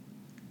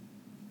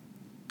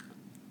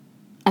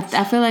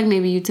 I feel like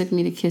maybe you took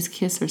me to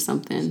Kiss or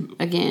something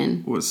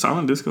again. Was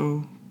Silent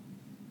Disco?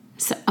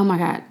 Oh my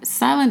God,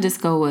 Silent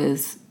Disco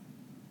was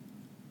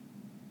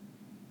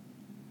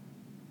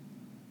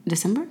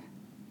December?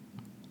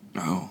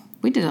 Oh.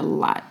 We did a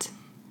lot.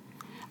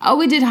 Oh,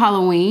 we did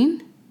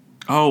Halloween.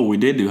 Oh, we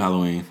did do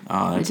Halloween.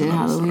 Oh, that's we did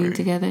another Halloween story.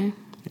 together.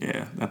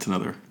 Yeah, that's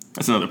another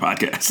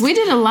podcast. We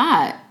did a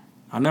lot.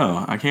 I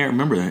know. I can't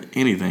remember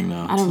anything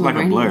though. I don't it's like a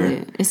remember blur. any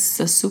of it. It's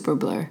a super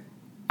blur.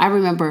 I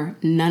remember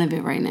none of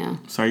it right now.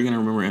 So are you gonna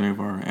remember any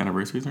of our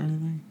anniversaries or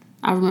anything?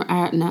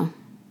 No.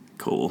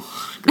 Cool.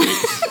 Great.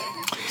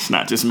 It's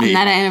not just me. I'm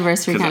not an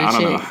anniversary kind of chick.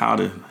 I don't know how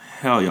the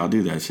hell y'all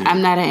do that shit.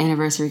 I'm not an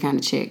anniversary kind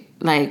of chick.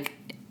 Like,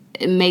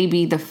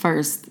 maybe the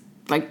first,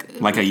 like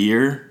a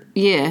year?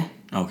 Yeah.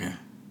 Okay.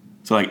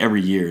 So like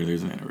every year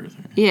there's an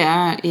anniversary.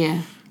 Yeah,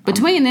 yeah.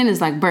 Between then is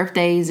like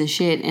birthdays and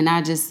shit, and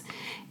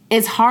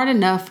it's hard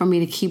enough for me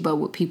to keep up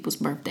with people's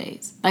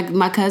birthdays. Like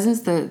my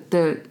cousins, the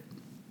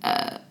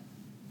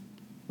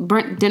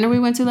dinner we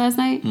went to last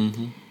night.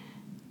 Mm-hmm.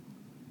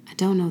 I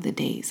don't know the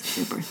days of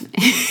their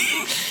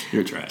birthday.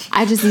 You're trash.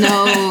 I just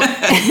know.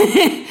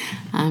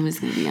 I'm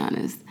just gonna be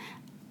honest.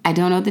 I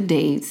don't know the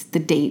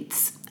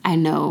dates. I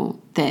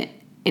know that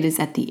it is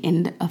at the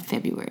end of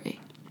February.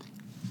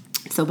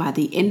 So by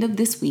the end of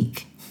this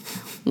week,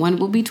 one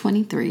will be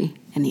 23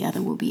 and the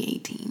other will be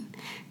 18.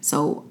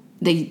 So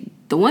the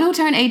one who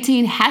turned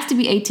 18 has to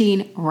be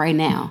 18 right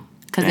now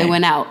because they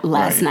went out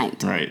last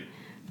night. Right.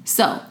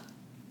 So.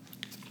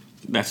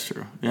 That's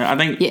true. Yeah, I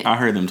think I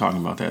heard them talking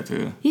about that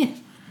too. Yeah.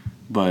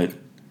 But,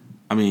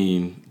 I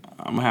mean,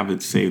 I'm going to have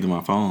it saved in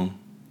my phone.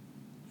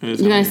 You're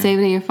going to save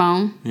it in your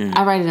phone? Yeah.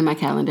 I write it in my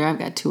calendar. I've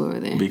got 2 over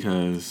there.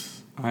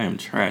 Because I am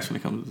trash when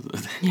it comes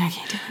to Yeah, I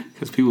can't do it.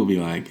 because people be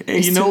like, "Hey,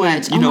 It's you know too what?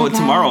 much. You Oh know my what God,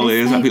 tomorrow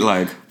it's is?" I'd be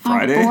like like,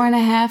 "Friday." Our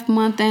 4.5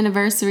 month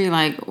anniversary.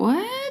 Like,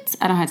 what?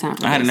 I don't have time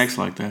for that. I had an ex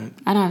like that.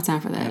 I don't have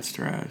time for that. That's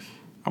trash.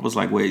 I was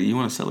like, "Wait, you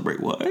want to celebrate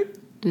what?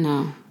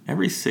 No.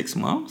 Every 6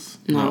 months?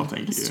 No,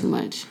 Thank it's you. too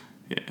much.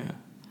 Yeah.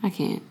 I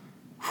can't.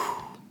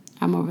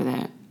 I'm over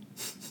that.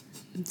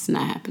 It's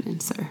not happening,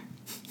 sir.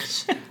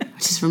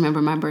 Just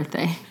remember my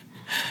birthday.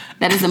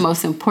 That is the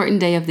most important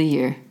day of the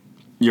year.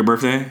 Your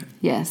birthday?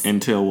 Yes.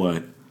 Until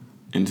what?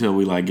 Until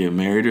we like get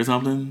married or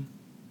something?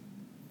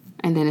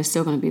 And then it's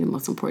still going to be the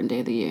most important day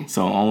of the year.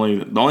 So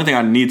the only thing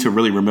I need to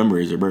really remember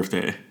is your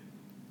birthday.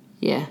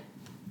 Yeah.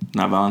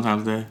 Not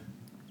Valentine's Day.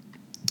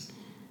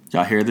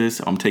 Y'all hear this?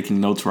 I'm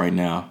taking notes right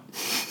now.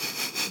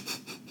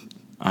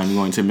 I'm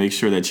going to make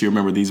sure that you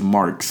remember these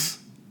marks.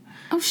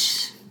 Oh,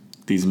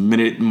 These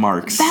minute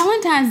marks.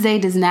 Valentine's Day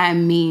does not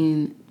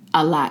mean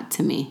a lot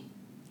to me.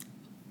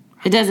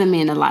 It doesn't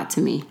mean a lot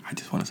to me. I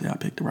just want to say I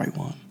picked the right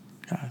one,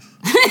 guys.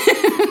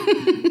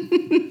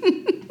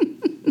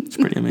 It's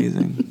pretty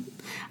amazing.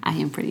 I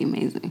am pretty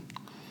amazing.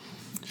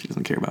 She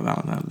doesn't care about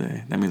Valentine's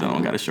Day. That means I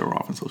don't got to show her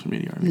off on social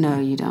media or anything. No,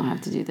 you don't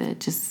have to do that.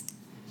 Just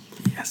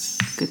Yes.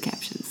 good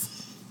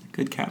captions.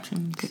 Good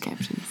captions. Good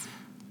captions.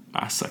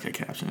 I suck at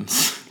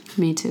captions.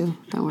 Me too.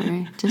 Don't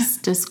worry.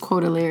 Just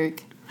quote a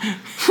lyric. I'm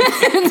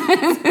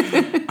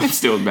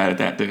still bad at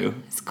that too.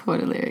 Just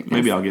quote a lyric.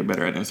 Maybe I'll get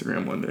better at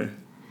Instagram one day.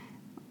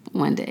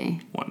 One day.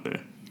 One day.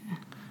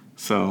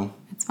 So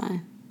It's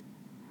fine.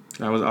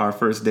 that was our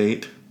first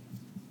date.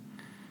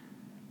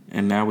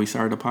 And now we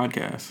started a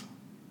podcast.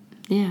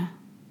 Yeah.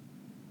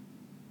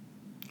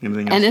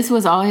 Anything else? And this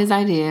was all his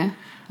idea.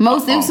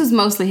 This was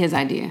mostly his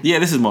idea. Yeah,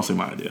 this is mostly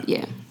my idea.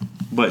 Yeah.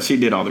 But she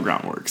did all the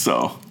groundwork,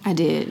 so I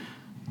did.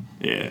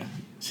 yeah.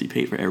 She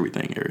paid for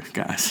everything,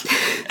 guys.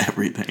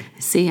 Everything.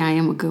 See, I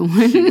am a good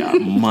one. She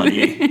got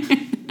money.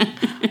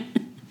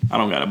 I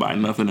don't gotta buy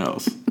nothing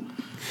else.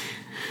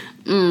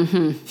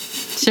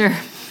 Sure.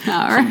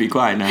 All right. Be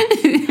quiet now.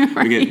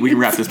 We can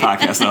wrap this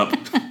podcast up.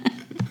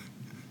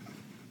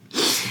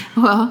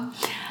 Well,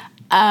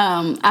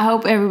 I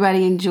hope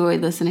everybody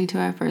enjoyed listening to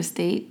our first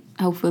date.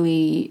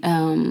 Hopefully,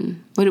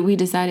 what did we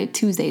decided?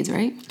 Tuesdays,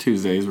 right?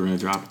 Tuesdays we're gonna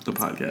drop the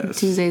podcast.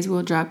 Tuesdays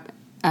we'll drop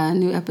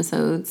new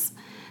episodes.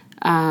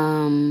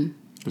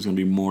 There's gonna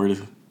be more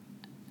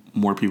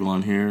people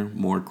on here,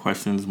 more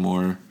questions,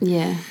 more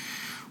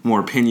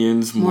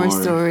opinions, more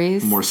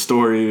stories. More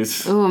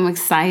stories. Oh, I'm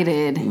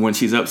excited. When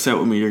she's upset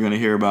with me, you're gonna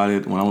hear about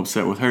it. When I'm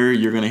upset with her,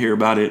 you're gonna hear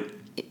about it.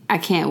 I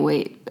can't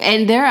wait.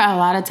 And there are a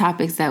lot of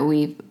topics that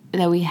we've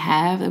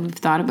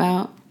thought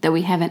about that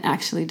we haven't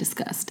actually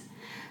discussed,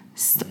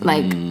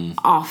 like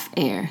off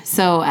air.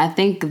 So I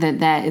think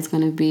that is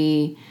going to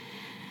be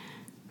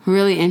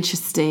really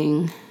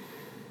interesting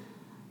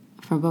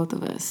for both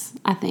of us.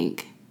 I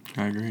think.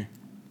 I agree.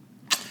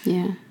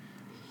 Yeah.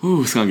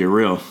 Ooh, it's gonna get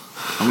real.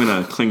 I'm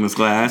gonna cling this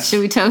glass. Should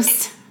we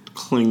toast?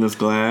 Cling this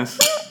glass.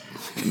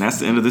 And that's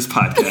the end of this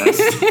podcast.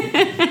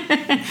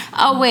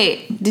 Oh,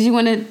 wait. Did you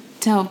want to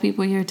tell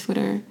people your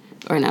Twitter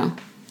or no?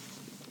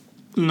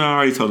 No, I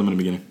already told them in the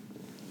beginning.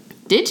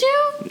 Did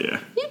you? Yeah.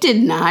 You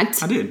did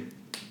not. I did.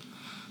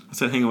 I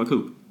said hanging with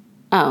Coop.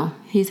 Oh,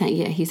 he's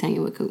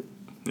hanging with Coop.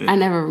 Yeah. I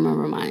never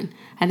remember mine.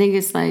 I think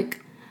it's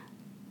like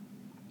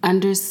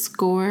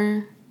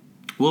 _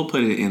 We'll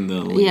put it in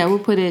the link. Yeah, we'll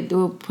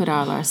put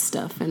all our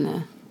stuff in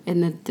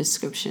the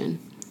description.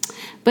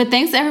 But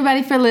thanks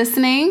everybody for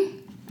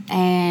listening,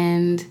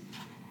 and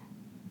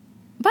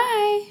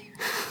bye.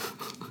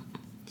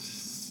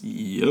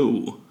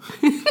 Yo.